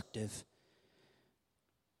life-destructive.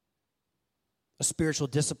 A spiritual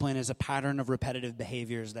discipline is a pattern of repetitive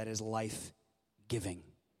behaviors that is life-giving.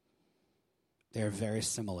 They are very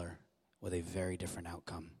similar with a very different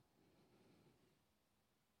outcome.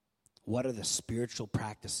 What are the spiritual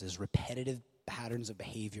practices, repetitive patterns of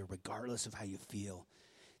behavior, regardless of how you feel,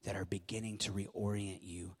 that are beginning to reorient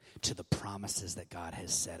you to the promises that God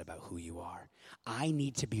has said about who you are? I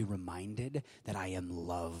need to be reminded that I am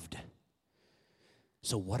loved.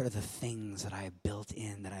 So what are the things that I have built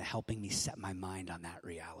in that are helping me set my mind on that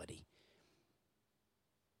reality?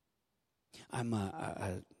 I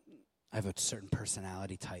have a certain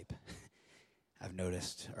personality type. I've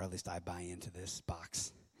noticed, or at least I buy into this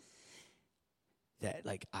box, that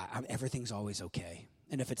everything's always okay.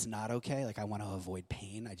 And if it's not okay, I want to avoid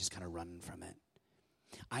pain, I just kind of run from it.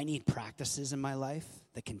 I need practices in my life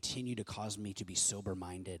that continue to cause me to be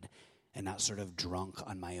sober-minded and not sort of drunk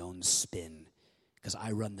on my own spin, because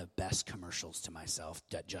I run the best commercials to myself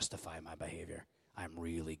that justify my behavior. I'm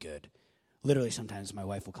really good. Literally, sometimes my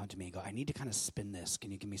wife will come to me and go, I need to kind of spin this.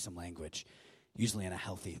 Can you give me some language? Usually in a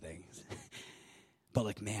healthy thing.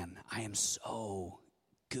 But man, I am so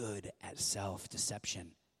good at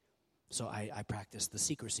self-deception. So I practice the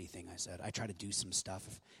secrecy thing, I said. I try to do some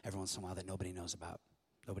stuff every once in a while that nobody knows about.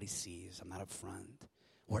 Nobody sees. I'm not up front.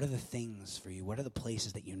 What are the things for you? What are the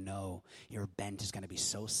places that you know your bent is going to be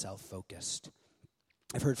so self-focused?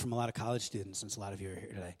 I've heard from a lot of college students, since a lot of you are here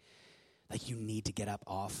today, you need to get up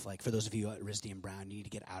off, for those of you at RISD and Brown, you need to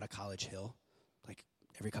get out of College Hill,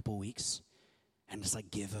 every couple of weeks, and just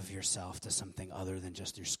give of yourself to something other than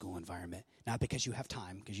just your school environment. Not because you have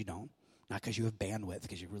time, because you don't. Not because you have bandwidth,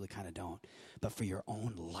 because you really kind of don't, but for your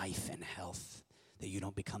own life and health, that you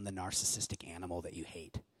don't become the narcissistic animal that you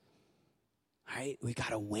hate. All right? We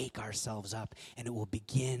got to wake ourselves up, and we'll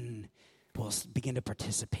begin to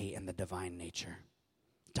participate in the divine nature,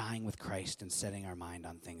 dying with Christ and setting our mind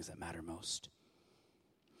on things that matter most.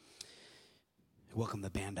 I welcome the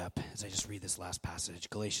band up as I just read this last passage,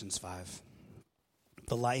 Galatians 5.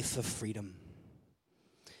 The life of freedom.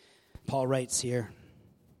 Paul writes here,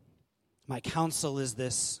 my counsel is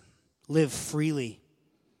this: live freely,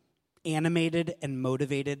 animated and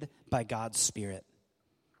motivated by God's Spirit.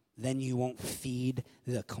 Then you won't feed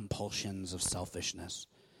the compulsions of selfishness.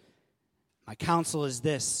 My counsel is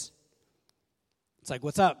this. It's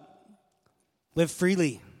what's up? Live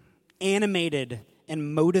freely, animated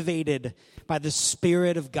and motivated by the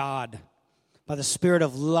Spirit of God, by the Spirit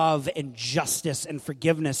of love and justice and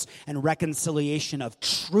forgiveness and reconciliation of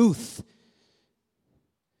truth.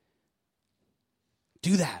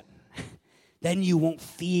 Do that. Then you won't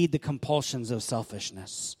feed the compulsions of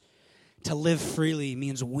selfishness. To live freely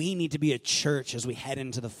means we need to be a church as we head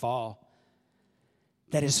into the fall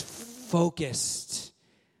that is focused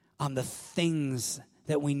on the things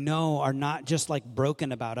that we know are not just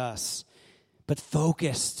broken about us, but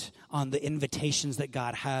focused on the invitations that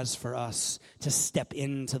God has for us to step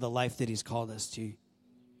into the life that He's called us to.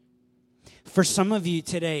 For some of you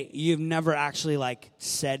today, you've never actually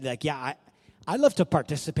said I'd love to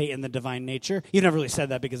participate in the divine nature. You've never really said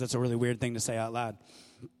that because it's a really weird thing to say out loud.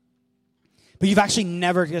 But you've actually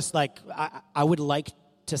never just I would like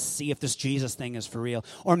to see if this Jesus thing is for real.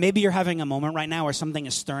 Or maybe you're having a moment right now where something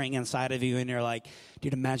is stirring inside of you and you're like,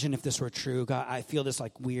 dude, imagine if this were true. God, I feel this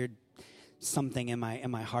weird something in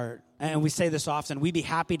my heart. And we say this often. We'd be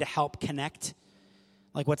happy to help connect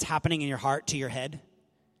what's happening in your heart to your head.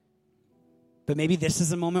 But maybe this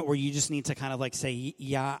is a moment where you just need to kind of say,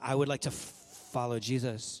 yeah, I would like to follow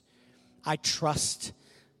Jesus. I trust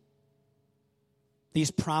these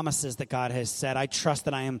promises that God has said. I trust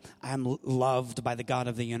that I am loved by the God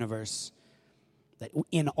of the universe. That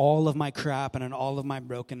in all of my crap and in all of my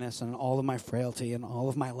brokenness and in all of my frailty and all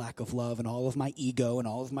of my lack of love and all of my ego and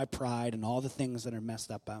all of my pride and all the things that are messed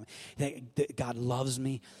up about me, that God loves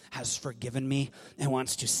me, has forgiven me, and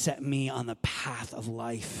wants to set me on the path of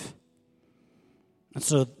life. And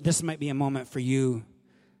so this might be a moment for you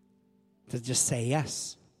to just say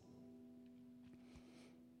yes.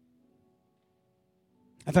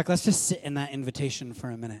 In fact, let's just sit in that invitation for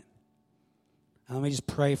a minute. And let me just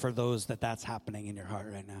pray for those that's happening in your heart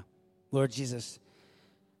right now. Lord Jesus,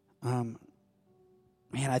 man,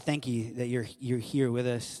 I thank you that you're here with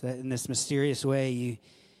us, that in this mysterious way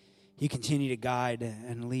you continue to guide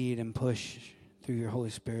and lead and push through your Holy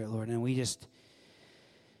Spirit, Lord. And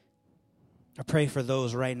I pray for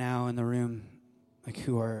those right now in the room, like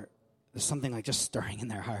who are, there's something like just stirring in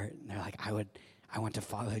their heart. And they're like, I want to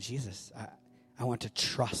follow Jesus. I want to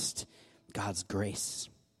trust God's grace.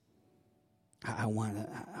 I want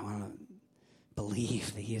to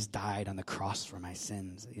believe that he has died on the cross for my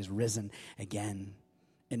sins. He has risen again,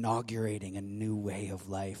 inaugurating a new way of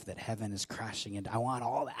life that heaven is crashing into. I want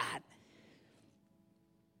all that.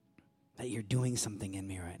 That you're doing something in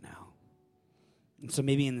me right now. And so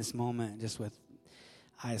maybe in this moment, just with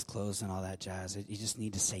eyes closed and all that jazz, you just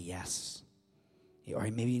need to say yes. Or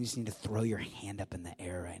maybe you just need to throw your hand up in the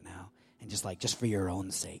air right now and just for your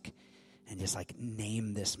own sake, and just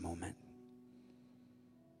name this moment.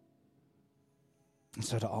 And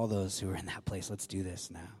so to all those who are in that place, let's do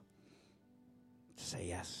this now. Say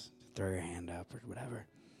yes. Throw your hand up or whatever.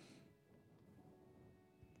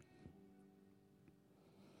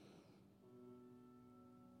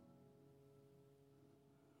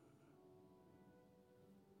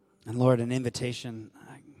 And Lord, an invitation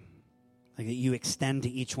that you extend to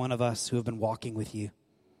each one of us who have been walking with you.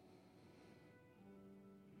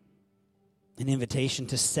 An invitation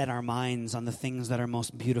to set our minds on the things that are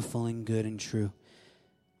most beautiful and good and true.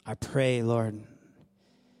 I pray, Lord,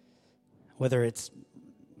 whether it's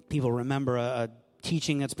people remember a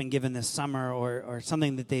teaching that's been given this summer or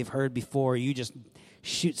something that they've heard before, you just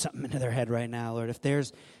shoot something into their head right now, Lord. If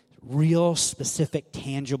there's real, specific,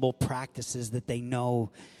 tangible practices that they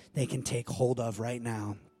know they can take hold of right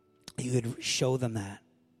now, you would show them that.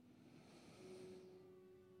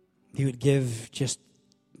 You would give just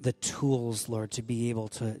the tools, Lord, to be able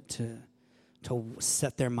to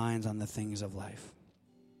set their minds on the things of life.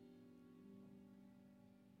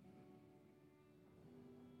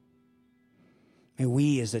 May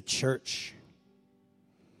we as a church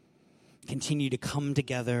continue to come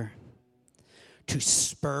together to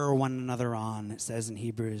spur one another on, it says in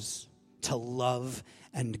Hebrews, to love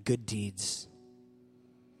and good deeds,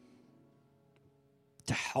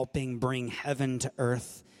 to helping bring heaven to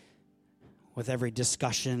earth with every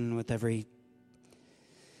discussion, with every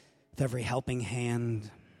helping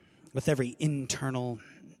hand, with every internal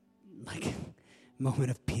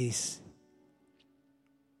moment of peace,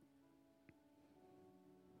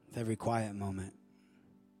 with every quiet moment.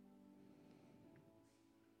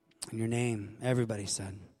 In your name, everybody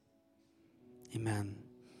said, amen.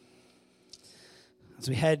 As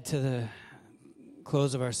we head to the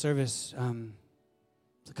close of our service, there's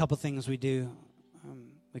a couple things we do.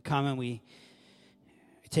 We come and we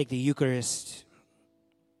take the Eucharist.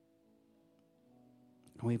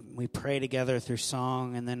 We pray together through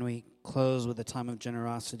song, and then we close with a time of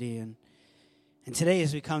generosity. And today,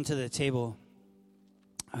 as we come to the table,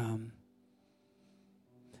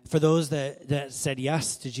 for those that said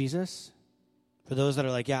yes to Jesus, for those that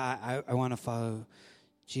are like, yeah, I want to follow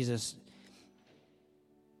Jesus,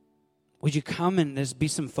 would you come and there's be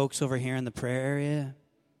some folks over here in the prayer area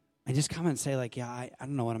and just come and say yeah, I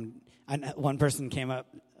don't know what one person came up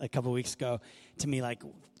a couple weeks ago to me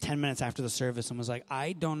 10 minutes after the service and was like,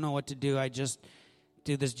 I don't know what to do. I just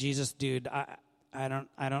do this Jesus dude. I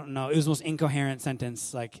don't know. It was the most incoherent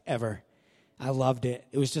sentence ever. I loved it.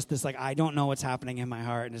 It was just this I don't know what's happening in my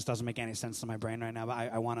heart and this doesn't make any sense to my brain right now, but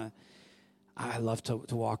I love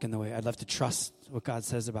to walk in the way. I'd love to trust what God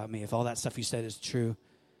says about me if all that stuff you said is true.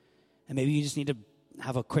 And maybe you just need to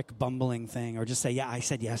have a quick bumbling thing or just say, yeah, I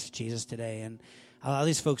said yes to Jesus today. And allow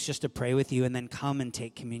these folks just to pray with you and then come and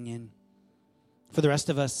take communion. For the rest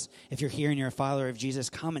of us, if you're here and you're a follower of Jesus,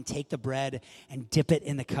 come and take the bread and dip it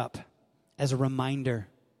in the cup as a reminder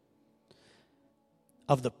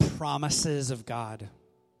of the promises of God.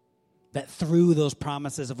 That through those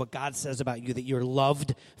promises of what God says about you, that you're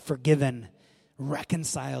loved, forgiven,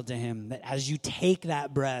 reconciled to him. That as you take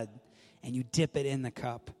that bread and you dip it in the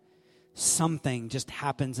cup, something just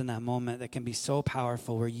happens in that moment that can be so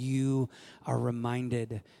powerful where you are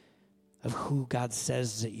reminded of who God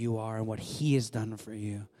says that you are and what he has done for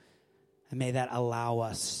you. And may that allow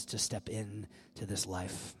us to step in to this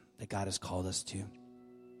life that God has called us to.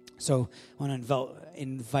 So I want to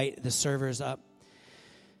invite the servers up.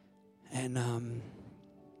 And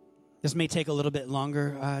this may take a little bit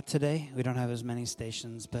longer today. We don't have as many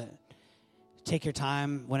stations, but take your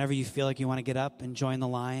time whenever you feel like you want to get up and join the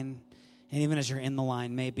line. And even as you're in the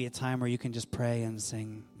line, may be a time where you can just pray and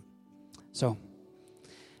sing. So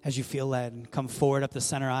as you feel led, come forward up the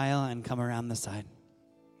center aisle and come around the side.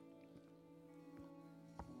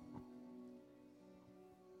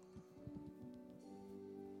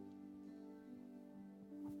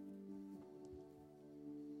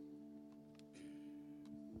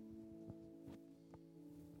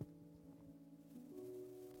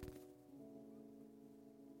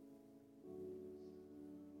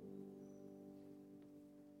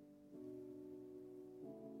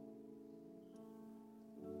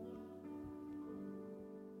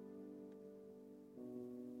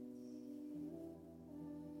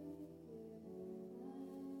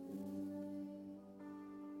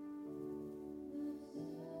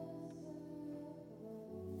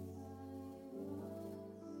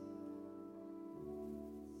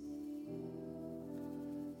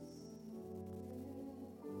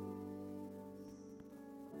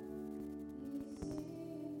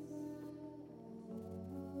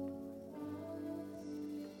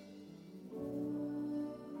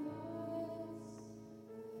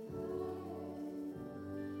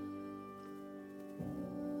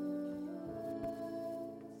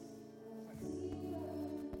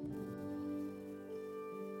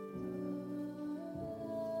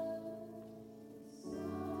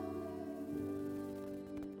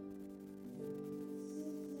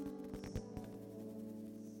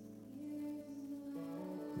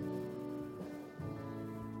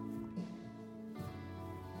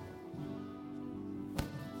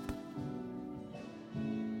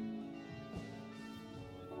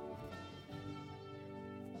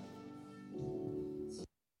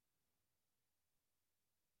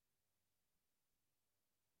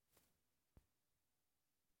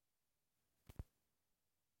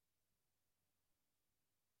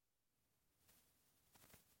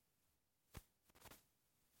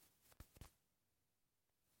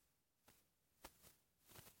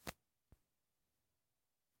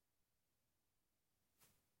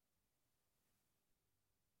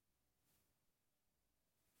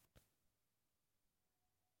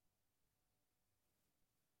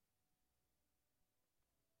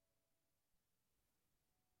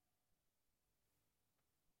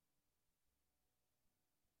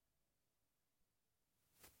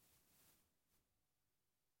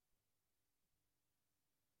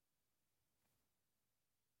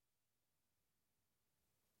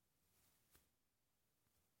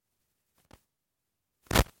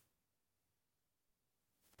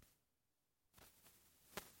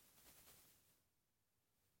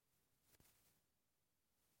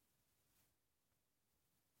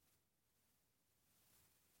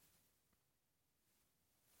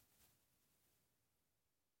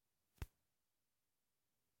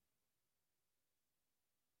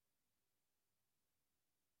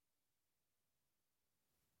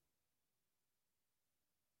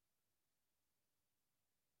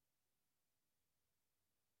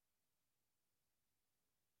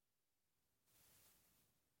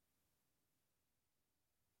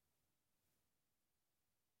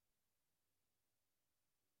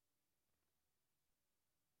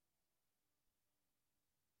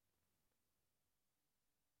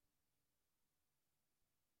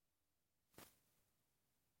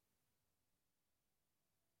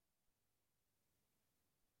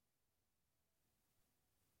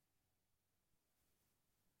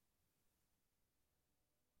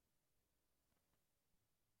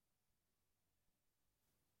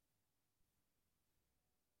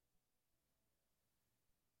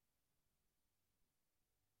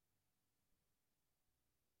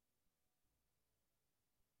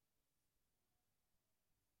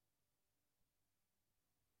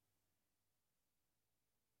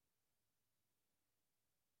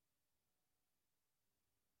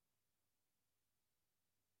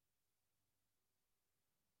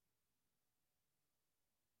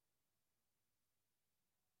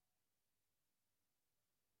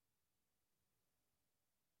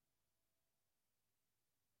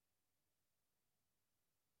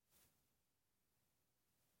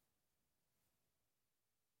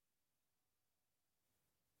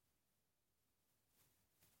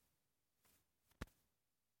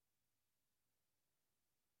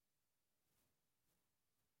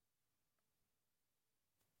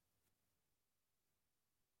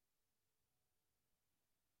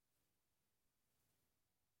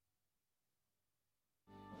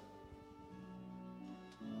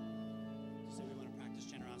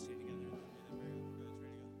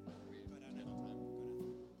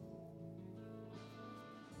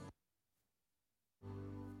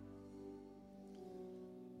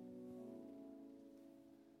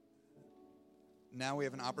 Now we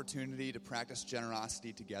have an opportunity to practice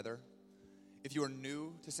generosity together. If you are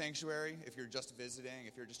new to Sanctuary, if you're just visiting,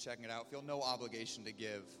 if you're just checking it out, feel no obligation to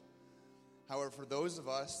give. However, for those of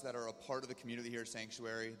us that are a part of the community here at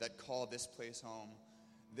Sanctuary, that call this place home,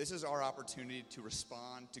 this is our opportunity to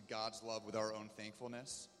respond to God's love with our own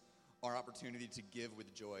thankfulness, our opportunity to give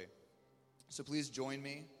with joy. So please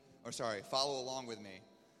follow along with me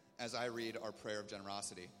as I read our prayer of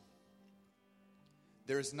generosity.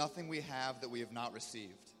 There is nothing we have that we have not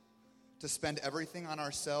received. To spend everything on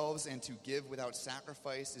ourselves and to give without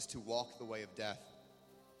sacrifice is to walk the way of death.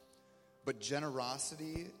 But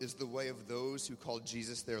generosity is the way of those who call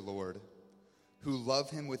Jesus their Lord, who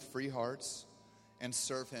love him with free hearts and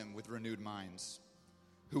serve him with renewed minds,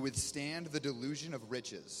 who withstand the delusion of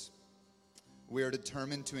riches. We are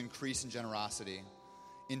determined to increase in generosity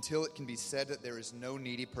until it can be said that there is no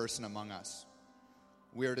needy person among us.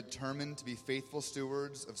 We are determined to be faithful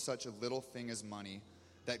stewards of such a little thing as money,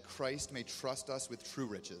 that Christ may trust us with true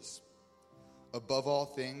riches. Above all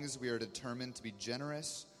things, we are determined to be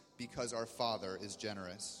generous because our Father is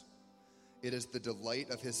generous. It is the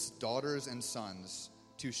delight of his daughters and sons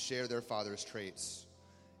to share their Father's traits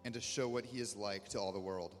and to show what he is like to all the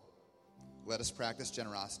world. Let us practice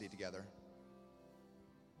generosity together.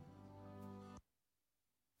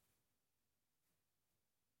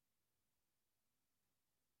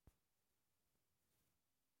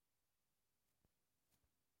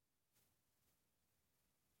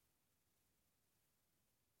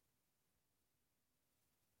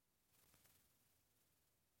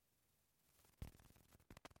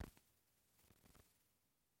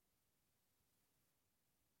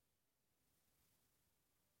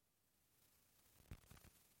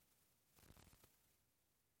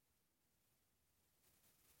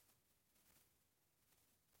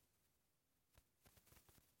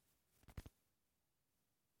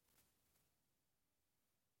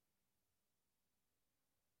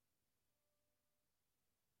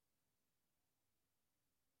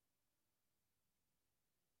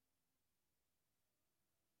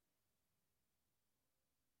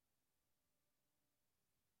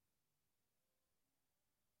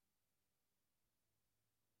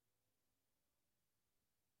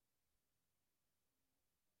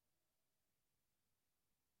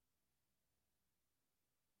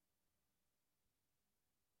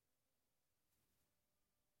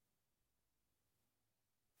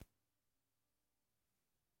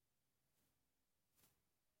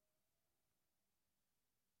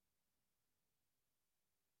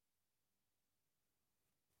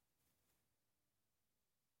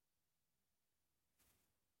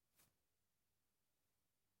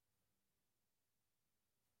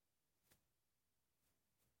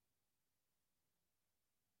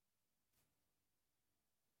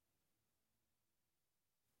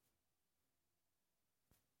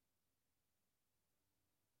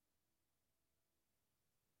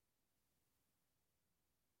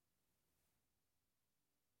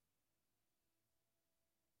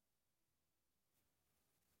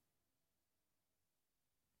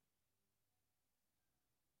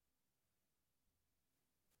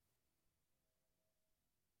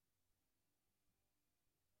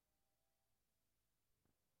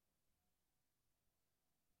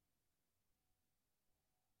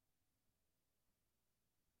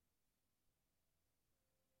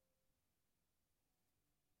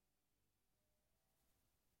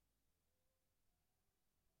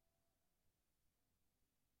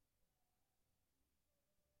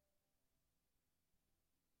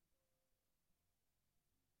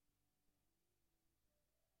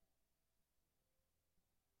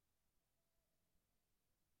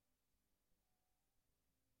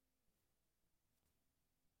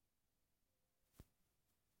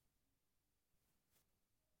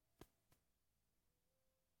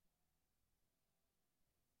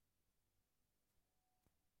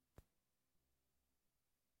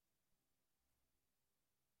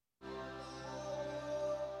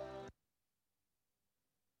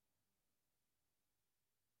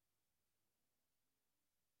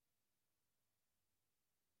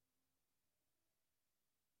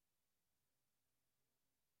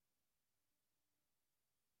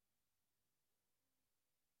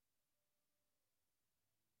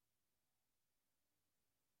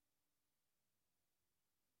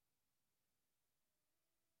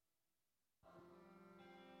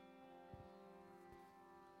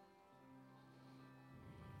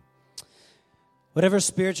 Whatever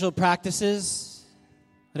spiritual practices,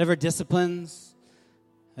 whatever disciplines,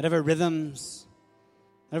 whatever rhythms,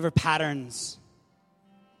 whatever patterns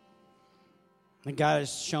that God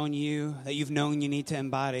has shown you, that you've known you need to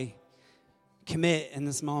embody, commit in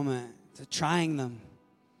this moment to trying them,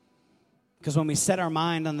 Because when we set our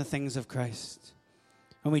mind on the things of Christ,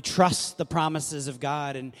 when we trust the promises of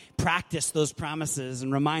God and practice those promises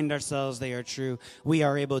and remind ourselves they are true, we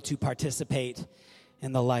are able to participate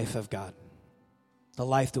in the life of God, the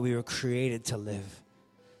life that we were created to live,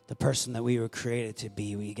 the person that we were created to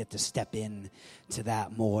be. We get to step in to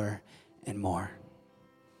that more and more.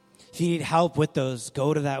 If you need help with those,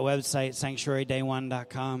 go to that website,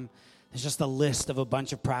 sanctuaryday1.com. There's just a list of a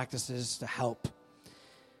bunch of practices to help.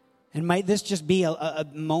 And might this just be a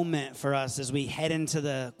moment for us as we head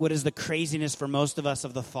into what is the craziness for most of us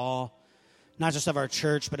of the fall, not just of our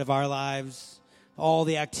church, but of our lives, all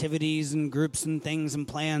the activities and groups and things and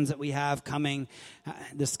plans that we have coming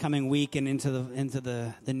this coming week and into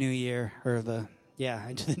the new year, into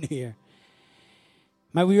the new year.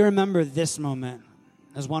 Might we remember this moment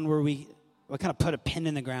as one where we kind of put a pin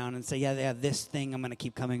in the ground and say, yeah, this thing I'm going to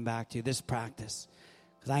keep coming back to, this practice.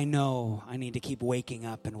 Because I know I need to keep waking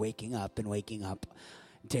up and waking up and waking up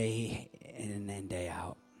day in and day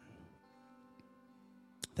out.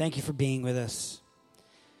 Thank you for being with us.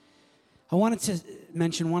 I wanted to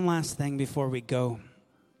mention one last thing before we go.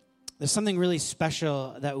 There's something really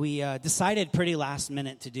special that we decided pretty last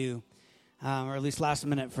minute to do, or at least last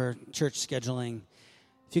minute for church scheduling.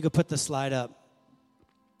 If you could put the slide up.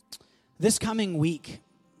 This coming week,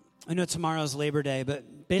 I know tomorrow's Labor Day,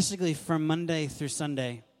 but basically from Monday through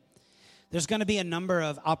Sunday, there's going to be a number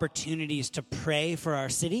of opportunities to pray for our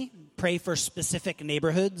city, pray for specific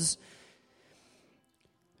neighborhoods.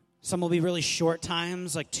 Some will be really short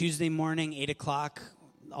times, like Tuesday morning, 8 o'clock.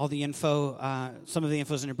 All the info, some of the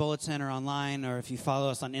info is in your bulletin or online, or if you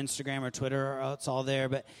follow us on Instagram or Twitter, it's all there.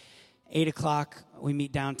 But 8 o'clock, we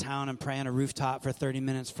meet downtown and pray on a rooftop for 30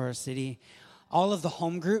 minutes for our city.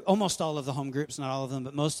 Almost all of the home groups, not all of them,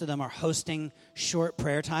 but most of them are hosting short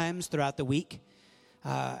prayer times throughout the week.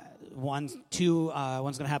 One's going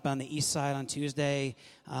to happen on the east side on Tuesday,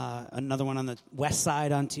 another one on the west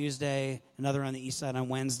side on Tuesday, another on the east side on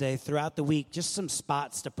Wednesday. Throughout the week, just some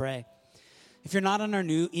spots to pray. If you're not on our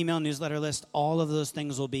new email newsletter list, all of those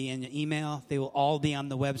things will be in your email. They will all be on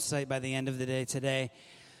the website by the end of the day today.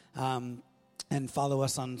 And follow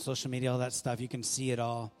us on social media, all that stuff. You can see it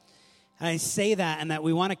all. And I say that and that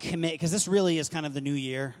we want to commit, because this really is kind of the new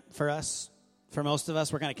year for us. For most of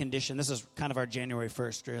us, we're kind of conditioned. This is kind of our January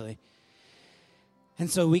 1st, really.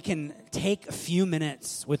 And so we can take a few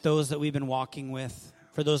minutes with those that we've been walking with,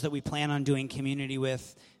 for those that we plan on doing community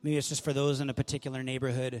with. Maybe it's just for those in a particular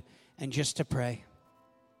neighborhood, and just to pray.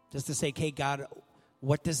 Just to say, okay, God,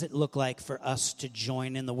 what does it look like for us to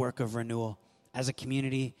join in the work of renewal as a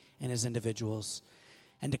community and as individuals,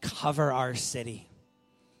 and to cover our city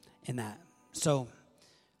in that? So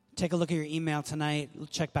take a look at your email tonight.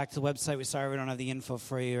 Check back to the website. We're sorry we don't have the info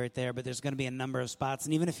for you right there, but there's going to be a number of spots.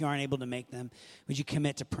 And even if you aren't able to make them, would you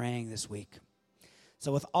commit to praying this week?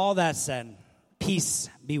 So with all that said, peace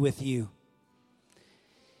be with you.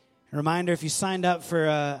 A reminder, if you signed up for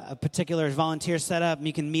a particular volunteer setup,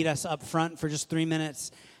 you can meet us up front for just 3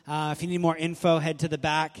 minutes. If you need more info, head to the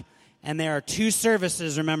back. And there are 2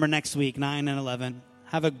 services, remember, next week, 9 and 11.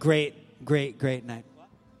 Have a great, great, great night.